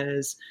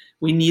because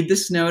we need the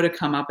snow to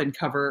come up and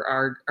cover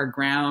our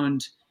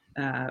ground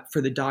for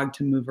the dog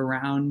to move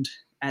around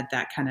at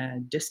that kind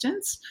of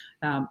distance.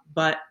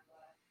 But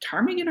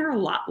ptarmigan are a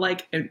lot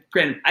like, and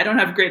granted, I don't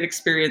have great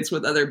experience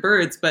with other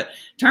birds, but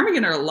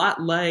ptarmigan are a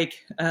lot like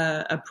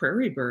a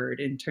prairie bird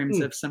in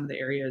terms of some of the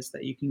areas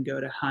that you can go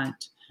to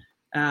hunt.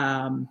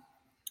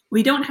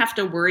 We don't have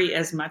to worry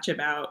as much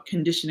about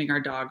conditioning our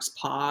dog's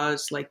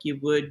paws like you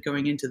would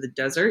going into the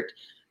desert,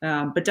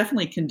 but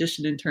definitely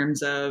conditioned in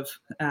terms of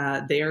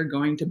they are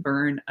going to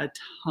burn a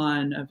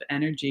ton of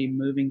energy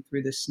moving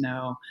through the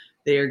snow.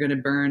 They are going to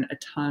burn a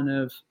ton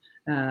of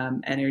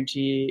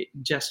energy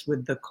just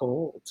with the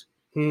cold.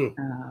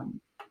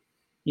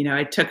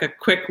 I took a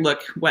quick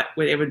look what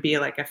it would be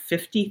like a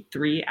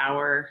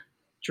 53-hour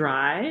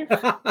drive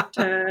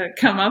to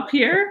come up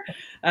here.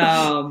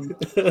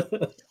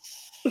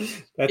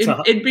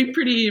 It'd be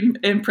pretty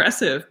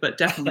impressive, but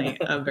definitely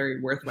a very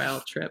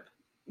worthwhile trip.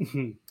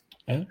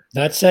 Yeah.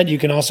 That said, you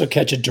can also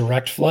catch a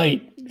direct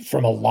flight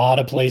from a lot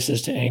of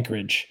places to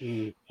Anchorage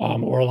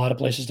or a lot of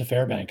places to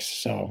Fairbanks.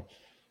 So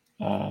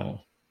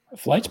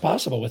flight's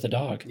possible with a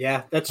dog.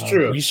 Yeah, that's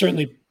true.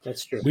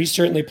 That's true. We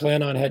certainly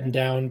plan on heading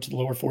down to the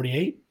lower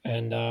 48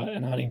 and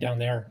hunting down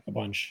there a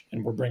bunch.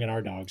 And we're bringing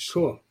our dogs.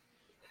 Cool. So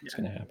it's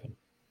going to happen.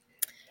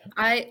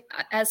 I,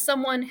 as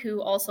someone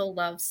who also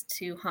loves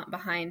to hunt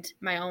behind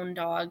my own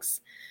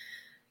dogs,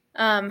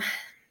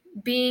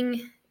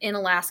 being in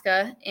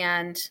Alaska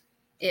and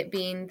it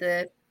being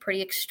the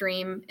pretty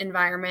extreme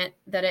environment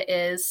that it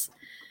is,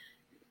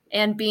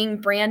 and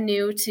being brand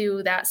new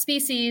to that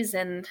species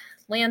and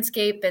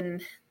landscape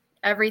and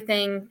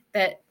everything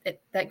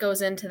that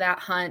goes into that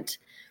hunt,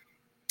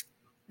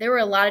 there were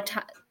a lot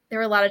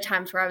of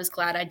times where I was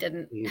glad I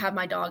didn't have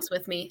my dogs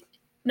with me.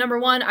 Number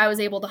one, I was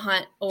able to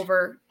hunt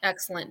over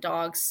excellent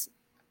dogs,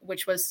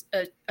 which was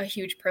a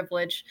huge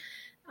privilege.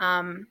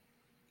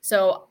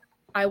 So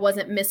I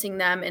wasn't missing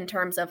them in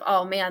terms of,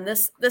 oh man,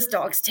 this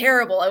dog's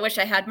terrible. I wish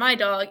I had my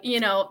dog,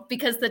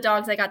 because the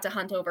dogs I got to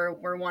hunt over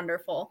were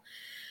wonderful.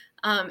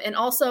 And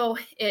also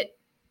it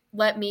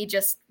let me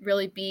just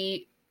really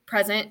be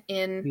present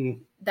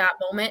in that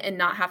moment and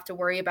not have to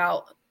worry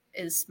about,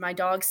 is my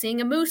dog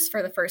seeing a moose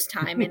for the first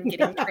time and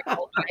getting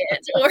trickled by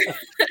it, or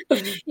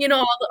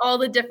all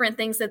the different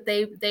things that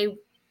they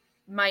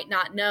might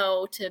not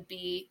know to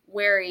be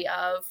wary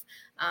of.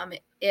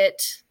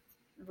 It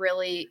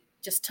really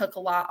just took a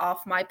lot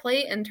off my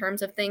plate in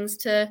terms of things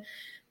to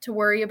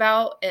worry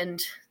about,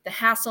 and the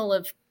hassle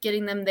of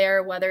getting them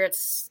there, whether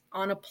it's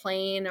on a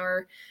plane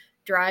or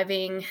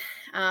driving.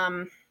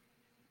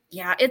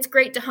 It's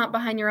great to hunt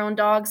behind your own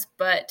dogs,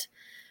 but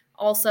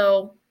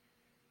also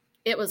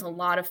it was a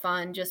lot of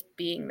fun just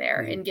being there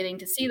and getting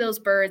to see those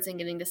birds and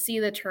getting to see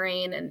the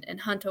terrain and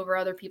hunt over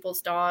other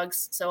people's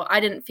dogs. So I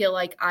didn't feel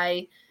like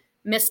I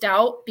missed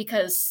out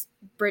because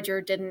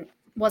Bridger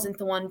wasn't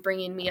the one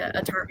bringing me a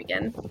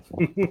ptarmigan.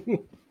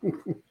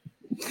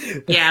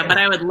 Yeah, but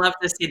I would love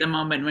to see the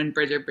moment when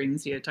Bridger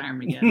brings you a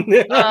ptarmigan.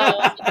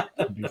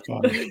 That'd be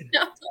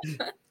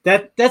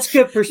fun. That's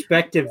good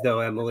perspective, though,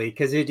 Emily,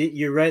 because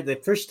you're right. The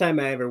first time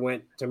I ever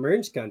went to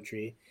Mearns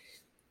country,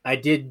 I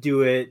did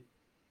do it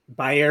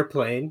by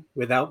airplane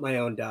without my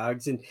own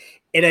dogs, and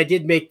I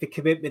did make the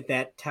commitment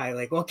that time,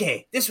 like,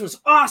 okay, this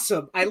was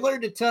awesome. I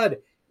learned a ton.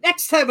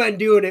 Next time I'm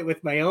doing it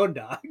with my own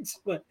dogs,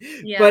 but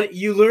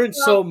you learn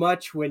so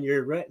much when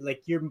you're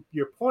like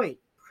your point,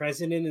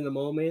 present in the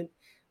moment,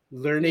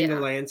 learning the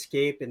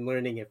landscape and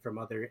learning it from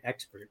other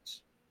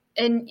experts.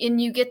 And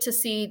you get to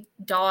see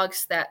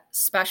dogs that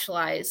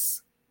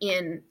specialize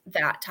in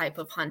that type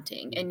of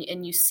hunting,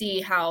 and you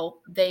see how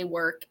they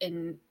work,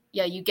 and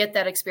you get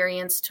that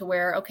experience to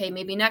where, okay,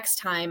 maybe next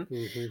time.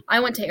 I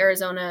went to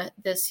Arizona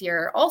this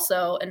year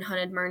also and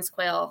hunted Mearns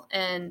quail,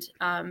 and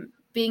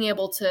being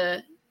able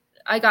to,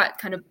 I got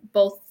kind of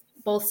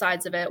both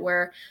sides of it,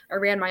 where I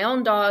ran my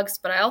own dogs,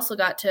 but I also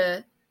got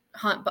to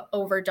hunt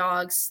over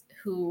dogs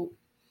who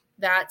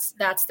that's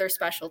their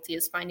specialty,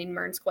 is finding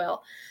Mearns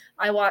quail.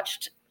 I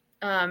watched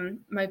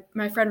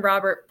my friend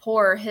Robert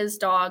Poor, his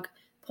dog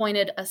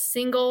pointed a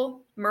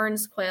single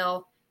Mearns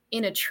quail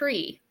in a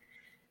tree.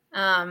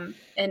 And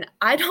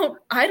I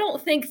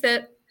don't think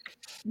that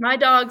my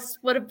dogs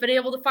would have been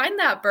able to find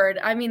that bird.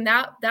 I mean,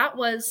 that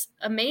was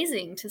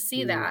amazing to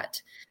see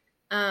that.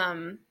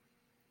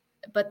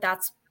 But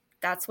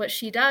that's what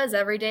she does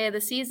every day of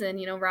the season.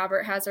 You know,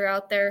 Robert has her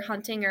out there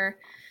hunting her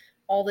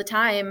all the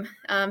time.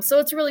 So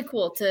it's really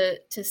cool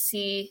to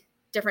see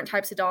different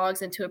types of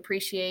dogs and to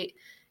appreciate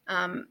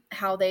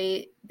how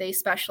they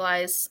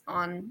specialize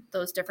on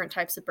those different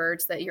types of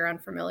birds that you're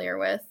unfamiliar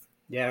with.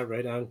 Yeah,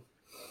 right on.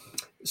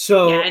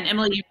 So yeah, and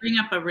Emily, you bring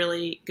up a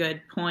really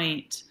good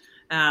point.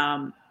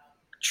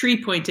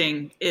 Tree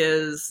pointing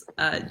is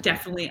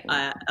definitely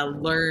a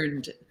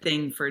learned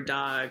thing for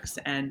dogs.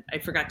 And I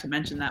forgot to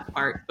mention that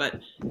part,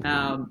 but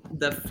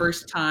the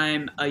first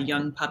time a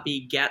young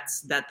puppy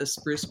gets that the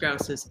spruce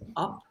grouse is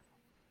up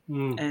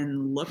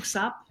and looks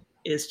up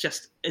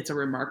it's a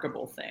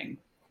remarkable thing.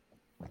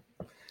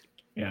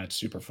 Yeah, it's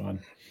super fun.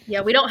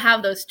 Yeah, we don't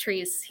have those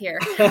trees here.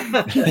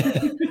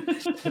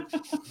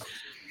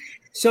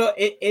 So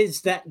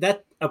is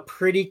that a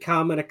pretty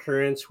common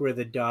occurrence where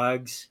the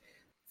dogs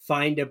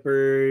find a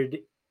bird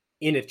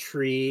in a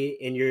tree,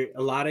 and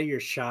a lot of your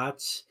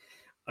shots,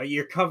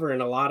 you're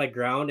covering a lot of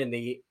ground, and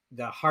the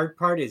hard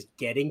part is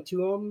getting to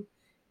them,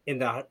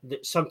 and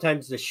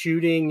sometimes the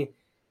shooting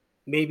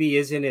maybe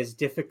isn't as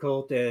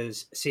difficult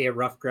as, say, a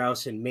ruffed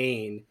grouse in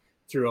Maine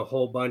through a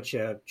whole bunch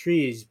of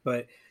trees,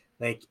 but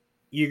like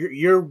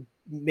you're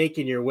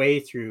making your way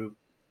through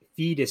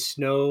feet of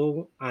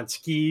snow on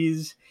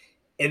skis,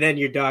 and then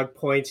your dog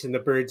points and the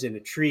bird's in a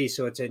tree,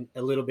 so it's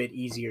a little bit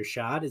easier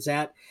shot. Does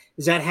that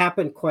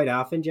happen quite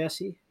often,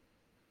 Jesse?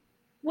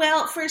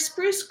 Well, for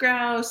spruce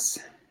grouse,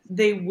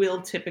 they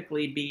will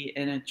typically be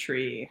in a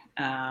tree.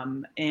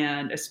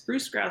 And a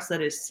spruce grouse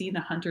that has seen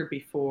a hunter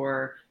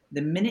before,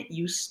 the minute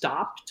you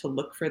stop to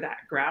look for that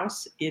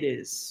grouse, it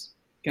is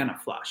gonna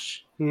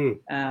flush.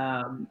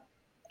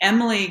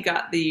 Emily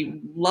got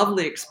the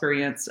lovely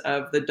experience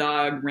of the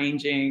dog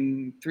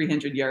ranging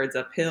 300 yards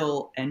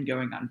uphill and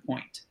going on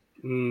point.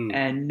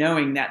 And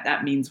knowing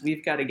that means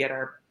we've got to get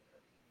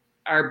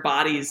our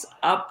bodies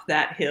up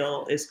that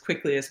hill as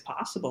quickly as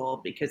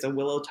possible, because a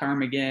willow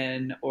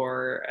ptarmigan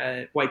or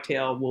a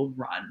whitetail will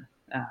run.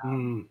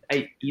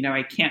 I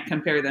can't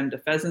compare them to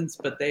pheasants,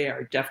 but they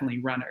are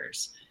definitely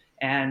runners.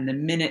 And the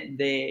minute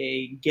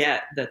they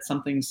get that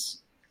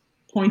something's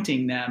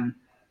pointing them,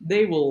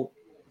 they will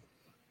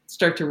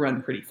start to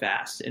run pretty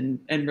fast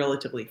and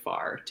relatively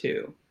far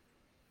too.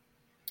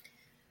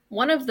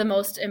 One of the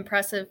most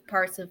impressive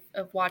parts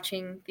of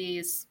watching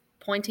these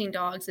pointing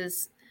dogs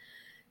is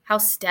how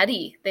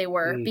steady they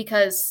were,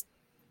 because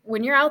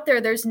when you're out there,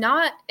 it's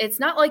not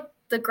like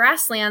the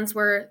grasslands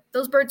where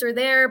those birds are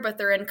there, but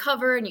they're in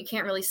cover and you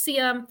can't really see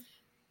them.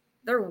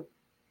 They're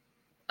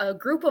a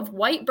group of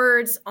white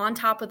birds on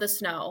top of the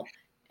snow,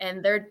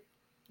 and they're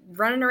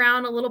running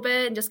around a little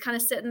bit and just kind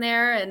of sitting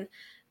there.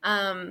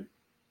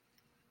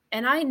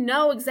 And I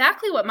know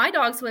exactly what my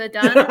dogs would have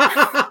done.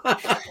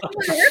 I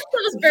would have ripped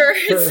those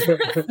birds.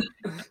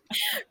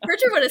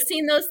 Richard would have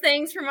seen those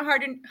things from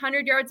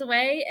 100 yards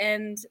away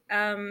and,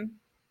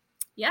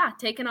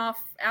 taken off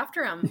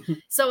after them.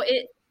 So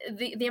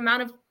the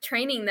amount of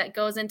training that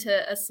goes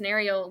into a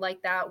scenario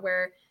like that,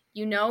 where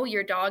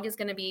your dog is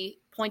going to be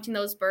pointing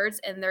those birds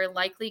and they're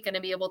likely going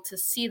to be able to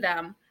see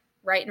them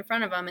right in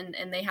front of them,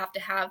 and they have to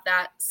have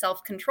that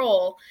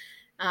self-control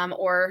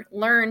or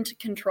learned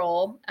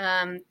control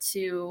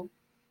to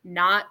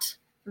not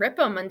rip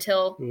them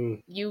until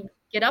you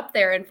get up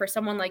there. And for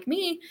someone like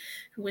me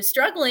who was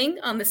struggling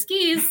on the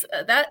skis,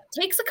 that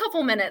takes a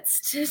couple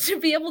minutes to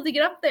be able to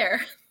get up there.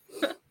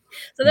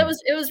 So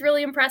it was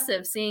really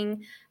impressive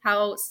seeing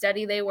how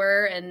steady they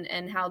were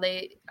and how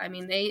they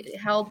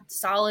held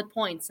solid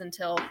points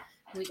until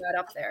we got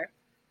up there.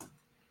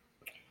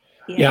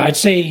 Yeah, I'd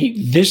say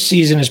this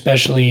season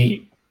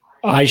especially,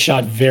 I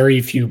shot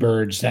very few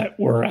birds that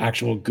were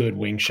actual good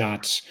wing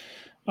shots.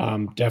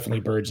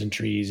 Definitely birds in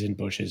trees and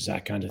bushes,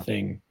 that kind of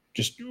thing.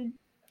 Just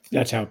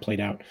that's how it played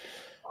out.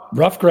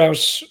 Ruffed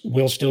grouse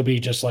will still be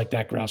just like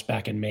that grouse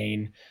back in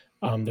Maine.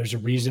 There's a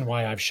reason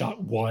why I've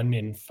shot one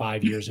in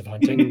 5 years of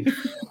hunting.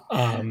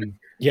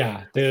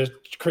 The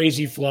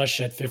crazy flush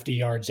at 50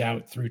 yards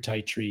out through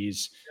tight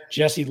trees.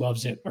 Jesse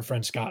loves it. Our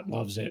friend Scott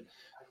loves it.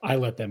 I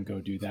let them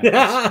go do that.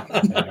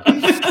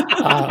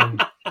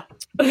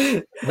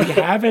 We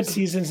have had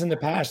seasons in the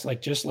past,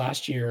 like just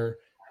last year,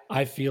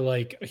 I feel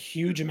like a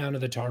huge amount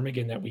of the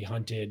ptarmigan that we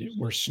hunted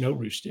were snow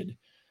roosted.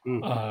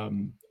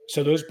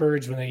 So those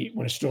birds,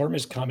 when a storm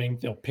is coming,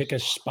 they'll pick a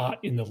spot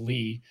in the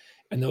lee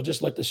and they'll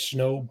just let the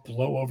snow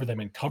blow over them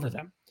and cover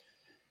them.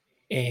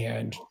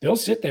 And they'll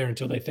sit there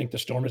until they think the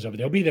storm is over.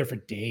 They'll be there for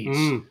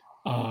days.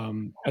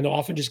 And they'll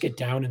often just get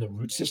down in the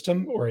root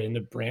system or in the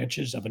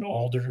branches of an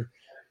alder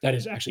that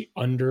is actually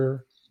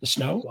under the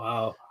snow.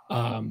 Wow.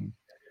 And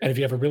if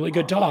you have a really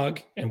good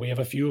dog, and we have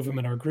a few of them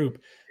in our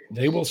group,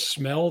 they will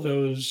smell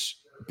those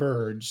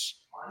birds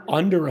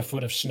under a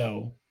foot of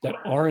snow that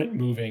aren't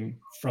moving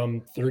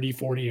from 30,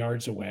 40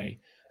 yards away,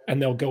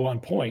 and they'll go on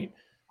point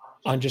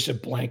on just a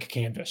blank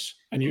canvas.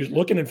 And you're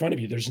looking in front of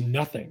you, there's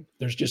nothing.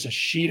 There's just a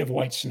sheet of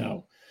white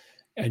snow.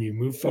 and you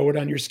move forward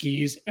on your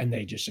skis and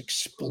they just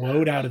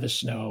explode out of the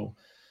snow.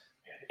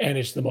 And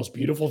it's the most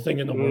beautiful thing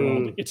in the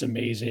world. It's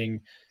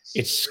amazing.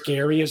 It's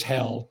scary as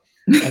hell.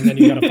 And then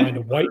you got to find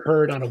a white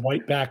bird on a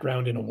white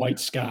background in a white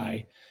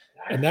sky.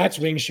 And that's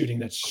wing shooting.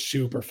 That's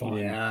super fun.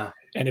 Yeah.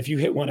 And if you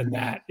hit one in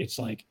that, it's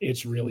like,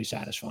 it's really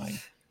satisfying.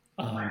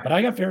 But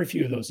I got very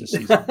few of those this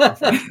season,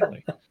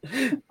 unfortunately.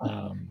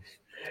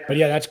 But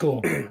yeah, that's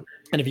cool.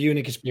 And if you can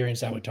experience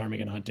that with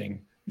ptarmigan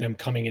hunting, them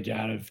coming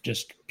out of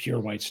just pure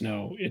white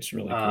snow, it's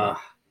really cool.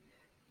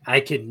 I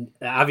can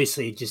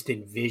obviously just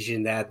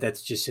envision that.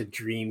 That's just a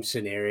dream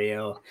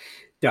scenario.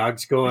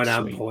 Dogs going That's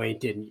on sweet.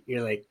 point, and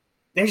you're like,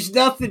 there's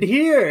nothing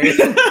here.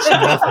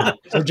 Nothing.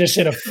 They're just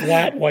in a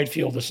flat white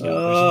field of snow.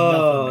 There's Oh,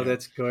 nothing there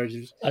that's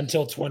gorgeous.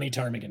 until 20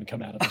 ptarmigan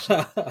come out of the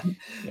snow.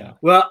 Yeah.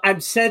 Well,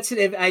 I'm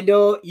sensitive. I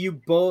know you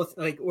both,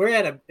 like, we're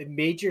at a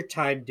major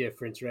time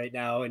difference right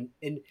now, and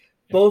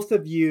both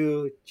of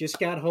you just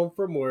got home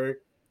from work.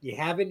 You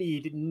haven't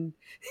eaten.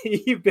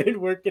 You've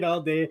been working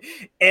all day,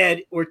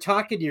 and we're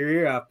talking your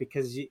ear off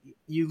because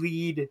you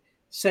lead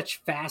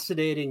such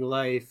fascinating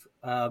life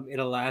in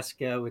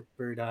Alaska with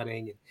bird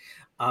hunting.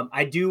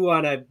 I do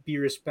want to be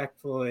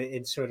respectful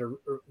and sort of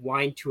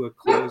wind to a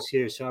close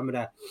here, so I'm going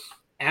to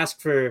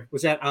ask for,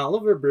 was that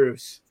Olive or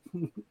Bruce?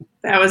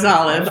 That was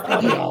Olive.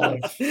 Probably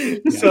Olive. Yeah.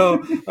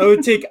 So I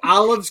would take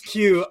Olive's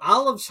cue.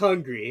 Olive's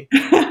hungry.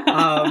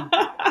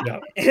 Yeah.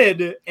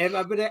 And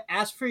I'm going to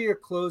ask for your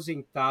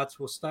closing thoughts.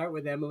 We'll start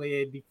with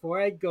Emily. And before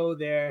I go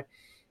there,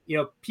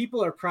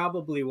 people are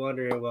probably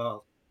wondering,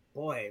 well,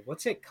 boy,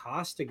 what's it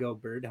cost to go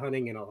bird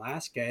hunting in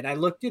Alaska? And I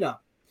looked it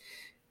up.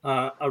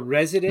 A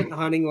resident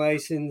hunting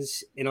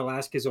license in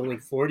Alaska is only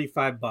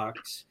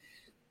 $45.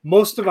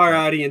 Most of our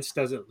audience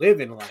doesn't live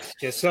in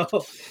Alaska. So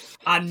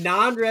a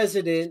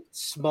non-resident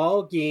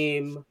small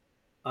game,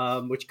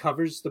 which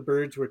covers the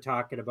birds we're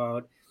talking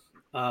about,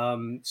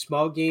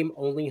 small game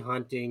only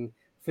hunting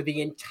for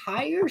the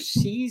entire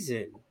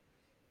season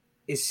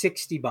is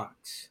 $60.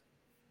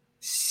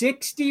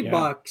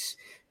 $60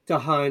 to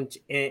hunt.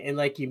 And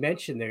like you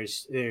mentioned,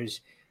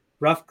 there's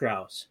rough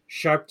grouse,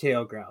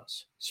 sharp-tailed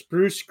grouse,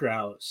 spruce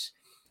grouse,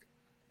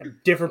 a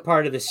different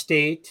part of the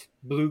state,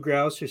 blue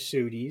grouse or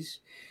sooties.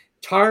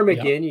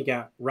 Ptarmigan, you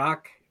got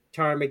rock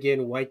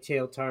ptarmigan,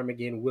 white-tailed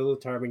ptarmigan, willow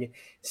ptarmigan.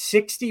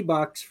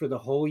 $60 for the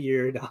whole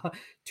year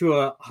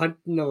to hunt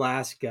in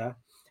Alaska.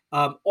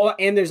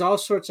 And there's all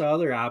sorts of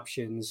other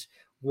options,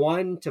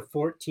 1 to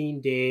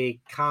 14-day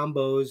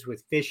combos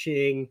with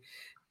fishing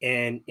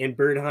and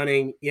bird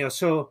hunting.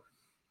 So,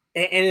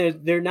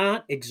 and they're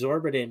not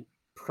exorbitant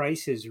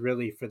prices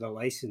really for the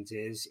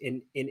licenses.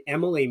 And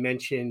Emily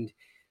mentioned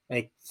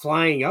like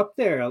flying up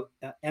there.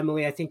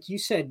 Emily, I think you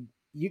said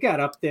you got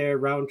up there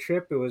round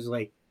trip. It was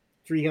like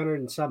 300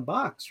 and some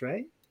bucks,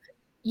 right?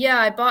 Yeah,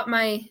 I bought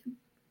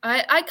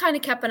I kind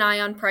of kept an eye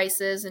on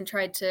prices and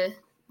tried to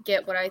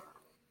get what I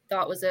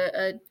thought was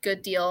a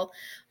good deal.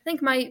 I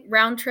think my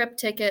round trip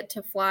ticket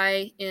to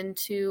fly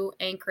into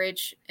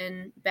Anchorage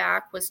and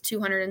back was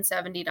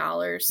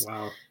 $270.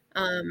 Wow.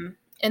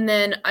 And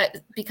then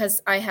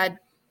because I had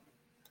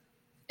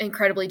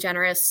incredibly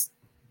generous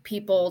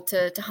people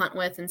to hunt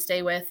with and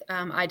stay with,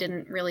 I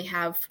didn't really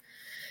have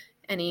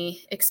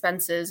any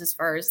expenses as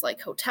far as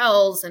like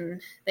hotels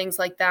and things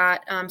like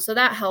that. So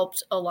that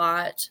helped a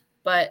lot.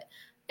 But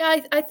yeah,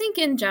 I think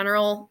in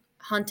general,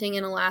 hunting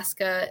in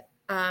Alaska,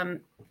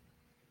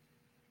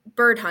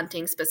 bird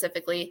hunting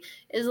specifically,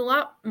 is a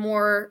lot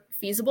more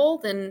feasible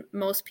than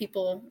most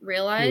people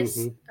realize.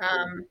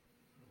 Mm-hmm.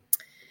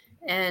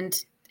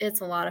 And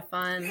it's a lot of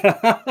fun.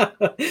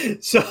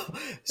 So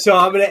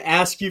I'm going to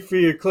ask you for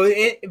your clothes,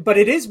 but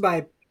it is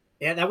that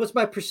was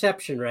my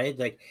perception, right?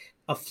 Like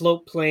a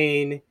float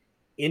plane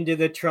into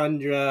the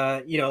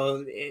tundra,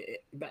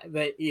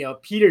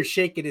 but Peter's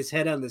shaking his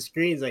head on the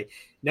screen. He's like,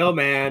 no,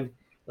 man,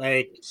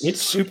 like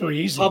it's super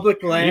easy.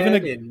 Public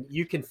land, and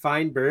you can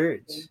find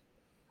birds.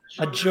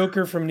 A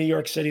joker from New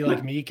York City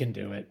like me can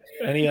do it.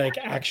 Any like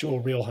actual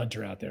real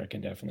hunter out there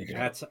can definitely do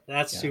it.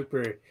 That's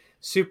super,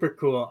 super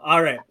cool.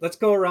 All right, let's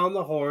go around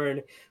the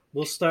horn.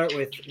 We'll start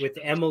with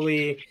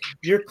Emily.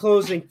 Your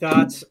closing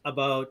thoughts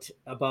about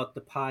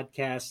the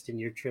podcast and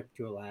your trip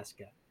to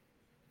Alaska.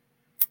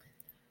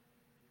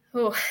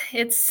 Oh,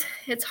 it's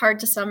hard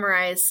to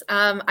summarize.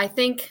 I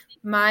think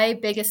my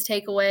biggest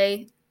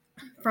takeaway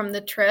from the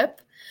trip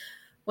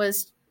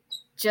was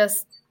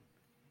just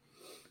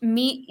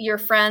meet your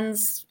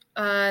friends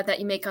that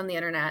you make on the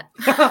internet.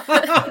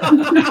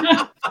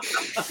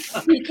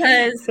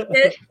 Because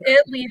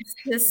it leads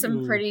to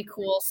some pretty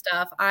cool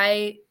stuff.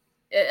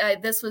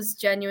 This was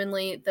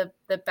genuinely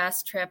the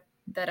best trip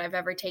that I've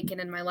ever taken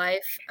in my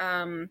life.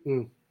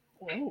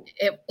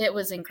 It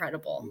was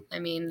incredible. I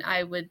mean,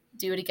 I would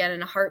do it again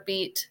in a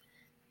heartbeat.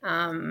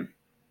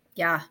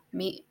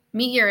 Meet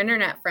your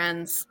internet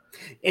friends.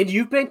 And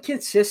you've been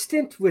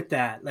consistent with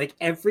that. Like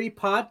every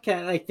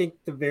podcast, I think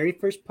the very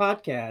first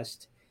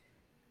podcast,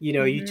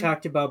 you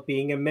talked about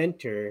being a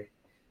mentor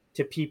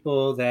to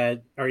people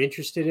that are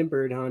interested in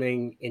bird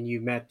hunting and you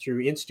met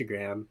through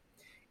Instagram.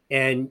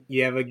 and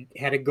you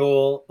had a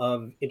goal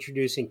of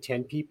introducing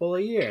 10 people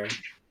a year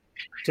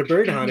to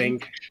bird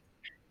hunting,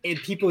 and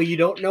people you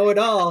don't know at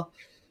all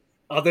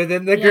other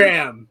than the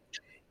gram.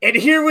 And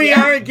here we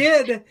are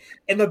again,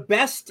 and the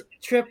best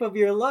trip of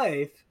your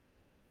life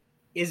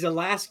is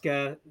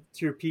Alaska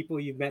through people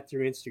you've met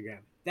through Instagram.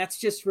 That's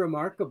just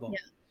remarkable.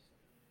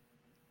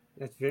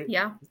 That's very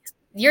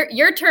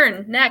Your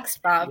turn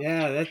next, Bob.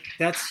 Yeah,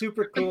 that's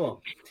super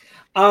cool.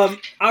 All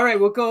right,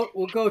 we'll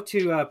go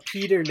to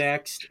Peter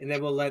next, and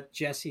then we'll let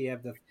Jesse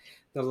have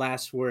the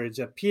last words.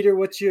 Peter,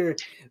 what's your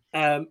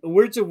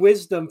words of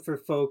wisdom for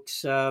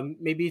folks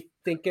maybe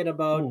thinking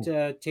about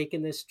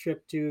taking this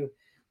trip to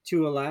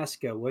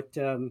Alaska?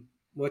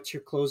 What's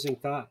your closing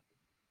thought?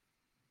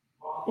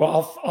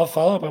 Well, I'll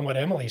follow up on what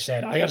Emily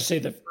said. I got to say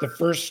that the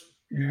first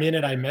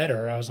minute I met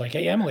her, I was like,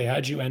 "Hey, Emily,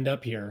 how'd you end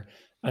up here?"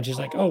 And she's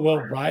like, "Oh, well,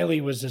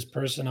 Riley was this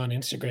person on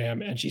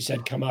Instagram, and she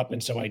said come up,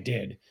 and so I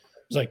did." I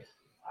was like,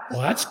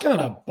 "Well, that's kind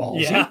of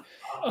ballsy." Yeah.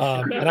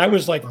 And I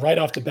was like, right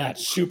off the bat,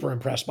 super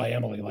impressed by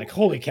Emily. Like,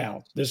 holy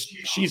cow,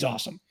 she's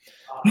awesome.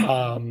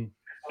 And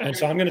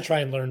so I'm going to try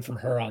and learn from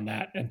her on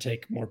that and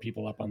take more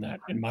people up on that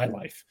in my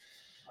life.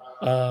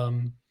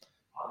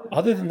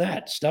 Other than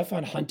that, stuff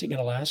on hunting in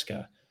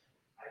Alaska.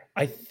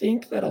 I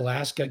think that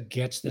Alaska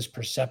gets this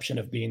perception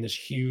of being this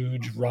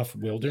huge, rough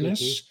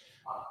wilderness.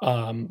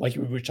 Like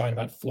we were talking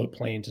about float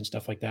planes and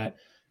stuff like that.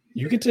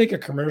 You can take a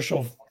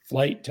commercial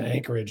flight to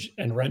Anchorage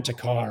and rent a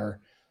car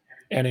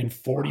and in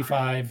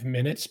 45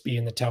 minutes be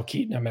in the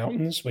Talkeetna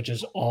Mountains, which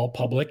is all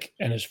public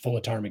and is full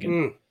of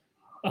ptarmigan.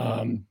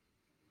 I'm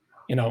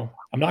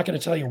not going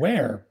to tell you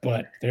where,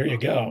 but there you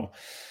go.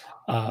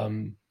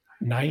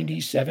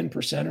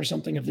 97% or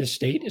something of this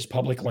state is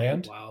public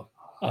land. Wow.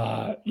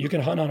 You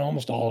can hunt on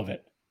almost all of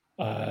it.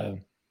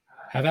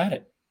 Have at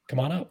it. Come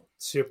on up.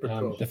 Super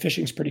cool. The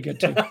fishing's pretty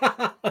good too.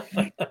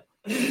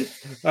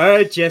 All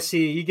right, Jesse,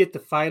 you get the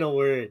final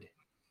word.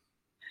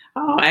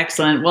 Oh,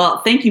 excellent. Well,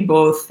 thank you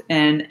both.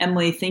 And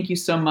Emily, thank you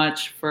so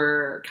much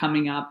for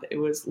coming up. It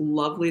was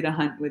lovely to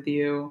hunt with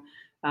you.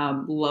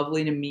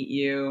 Lovely to meet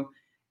you.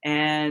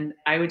 And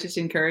I would just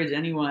encourage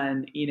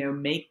anyone,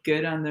 make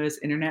good on those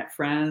internet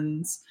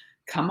friends.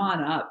 Come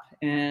on up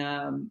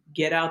and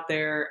get out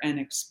there and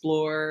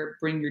explore.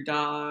 Bring your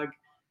dog.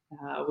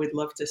 We'd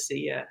love to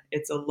see you.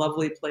 It's a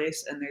lovely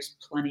place and there's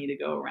plenty to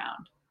go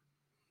around.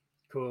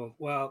 Cool.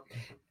 Well,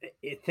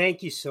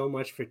 thank you so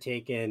much for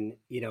taking,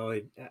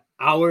 an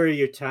hour of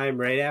your time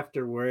right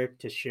after work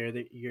to share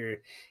your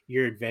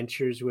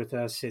adventures with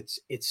us.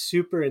 It's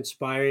super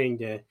inspiring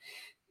to,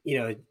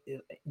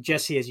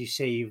 Jesse, as you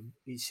say, you've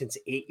since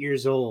 8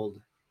 years old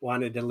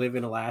wanted to live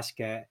in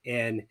Alaska.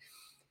 And,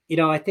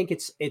 I think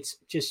it's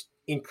just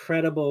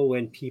incredible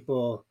when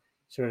people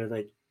sort of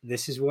like,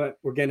 this is what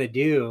we're going to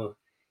do.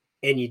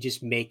 And you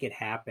just make it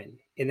happen.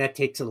 And that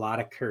takes a lot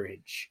of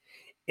courage.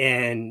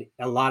 And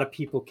a lot of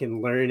people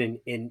can learn,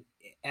 and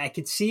I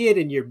could see it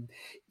in your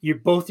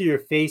both of your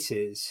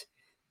faces.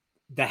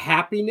 The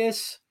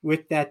happiness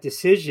with that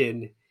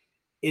decision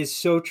is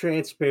so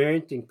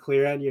transparent and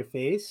clear on your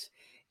face.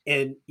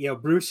 And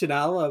Bruce and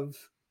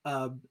Olive,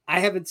 I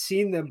haven't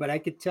seen them, but I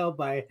could tell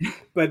by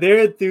their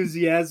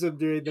enthusiasm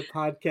during the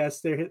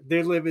podcast,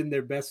 they're living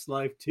their best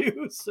life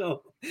too.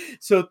 So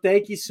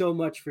thank you so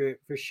much for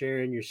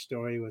sharing your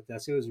story with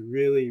us. It was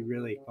really,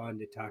 really fun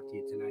to talk to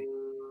you tonight.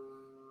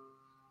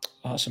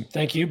 Awesome.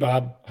 Thank you,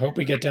 Bob. Hope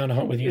we get down to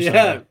hunt with you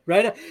someday. Yeah,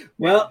 right.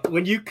 Well,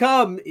 when you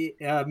come,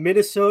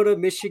 Minnesota,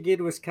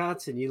 Michigan,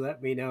 Wisconsin, you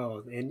let me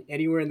know. And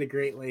anywhere in the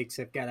Great Lakes,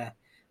 I've got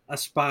a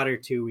spot or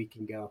two we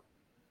can go.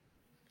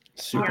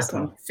 Super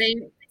awesome. Cool.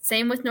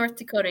 Same with North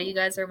Dakota. You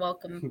guys are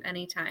welcome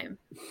anytime.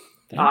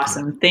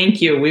 Awesome.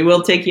 Thank you. We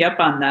will take you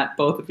up on that,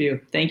 both of you.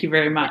 Thank you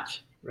very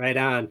much. Right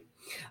on.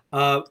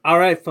 All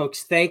right,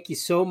 folks. Thank you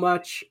so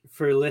much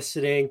for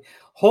listening.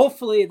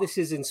 Hopefully this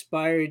has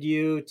inspired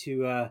you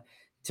to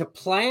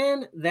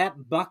plan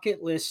that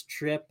bucket list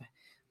trip,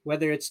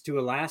 whether it's to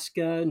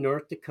Alaska,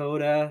 North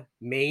Dakota,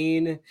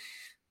 Maine,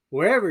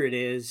 wherever it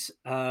is.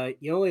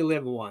 You only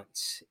live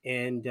once,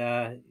 and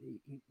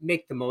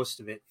make the most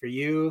of it for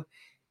you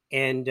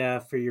and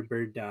for your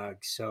bird dog.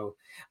 So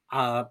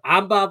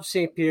I'm Bob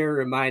St. Pierre,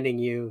 reminding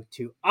you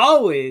to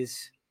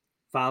always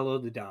follow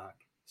the dog.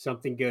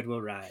 Something good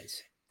will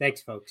rise.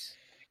 Thanks, folks.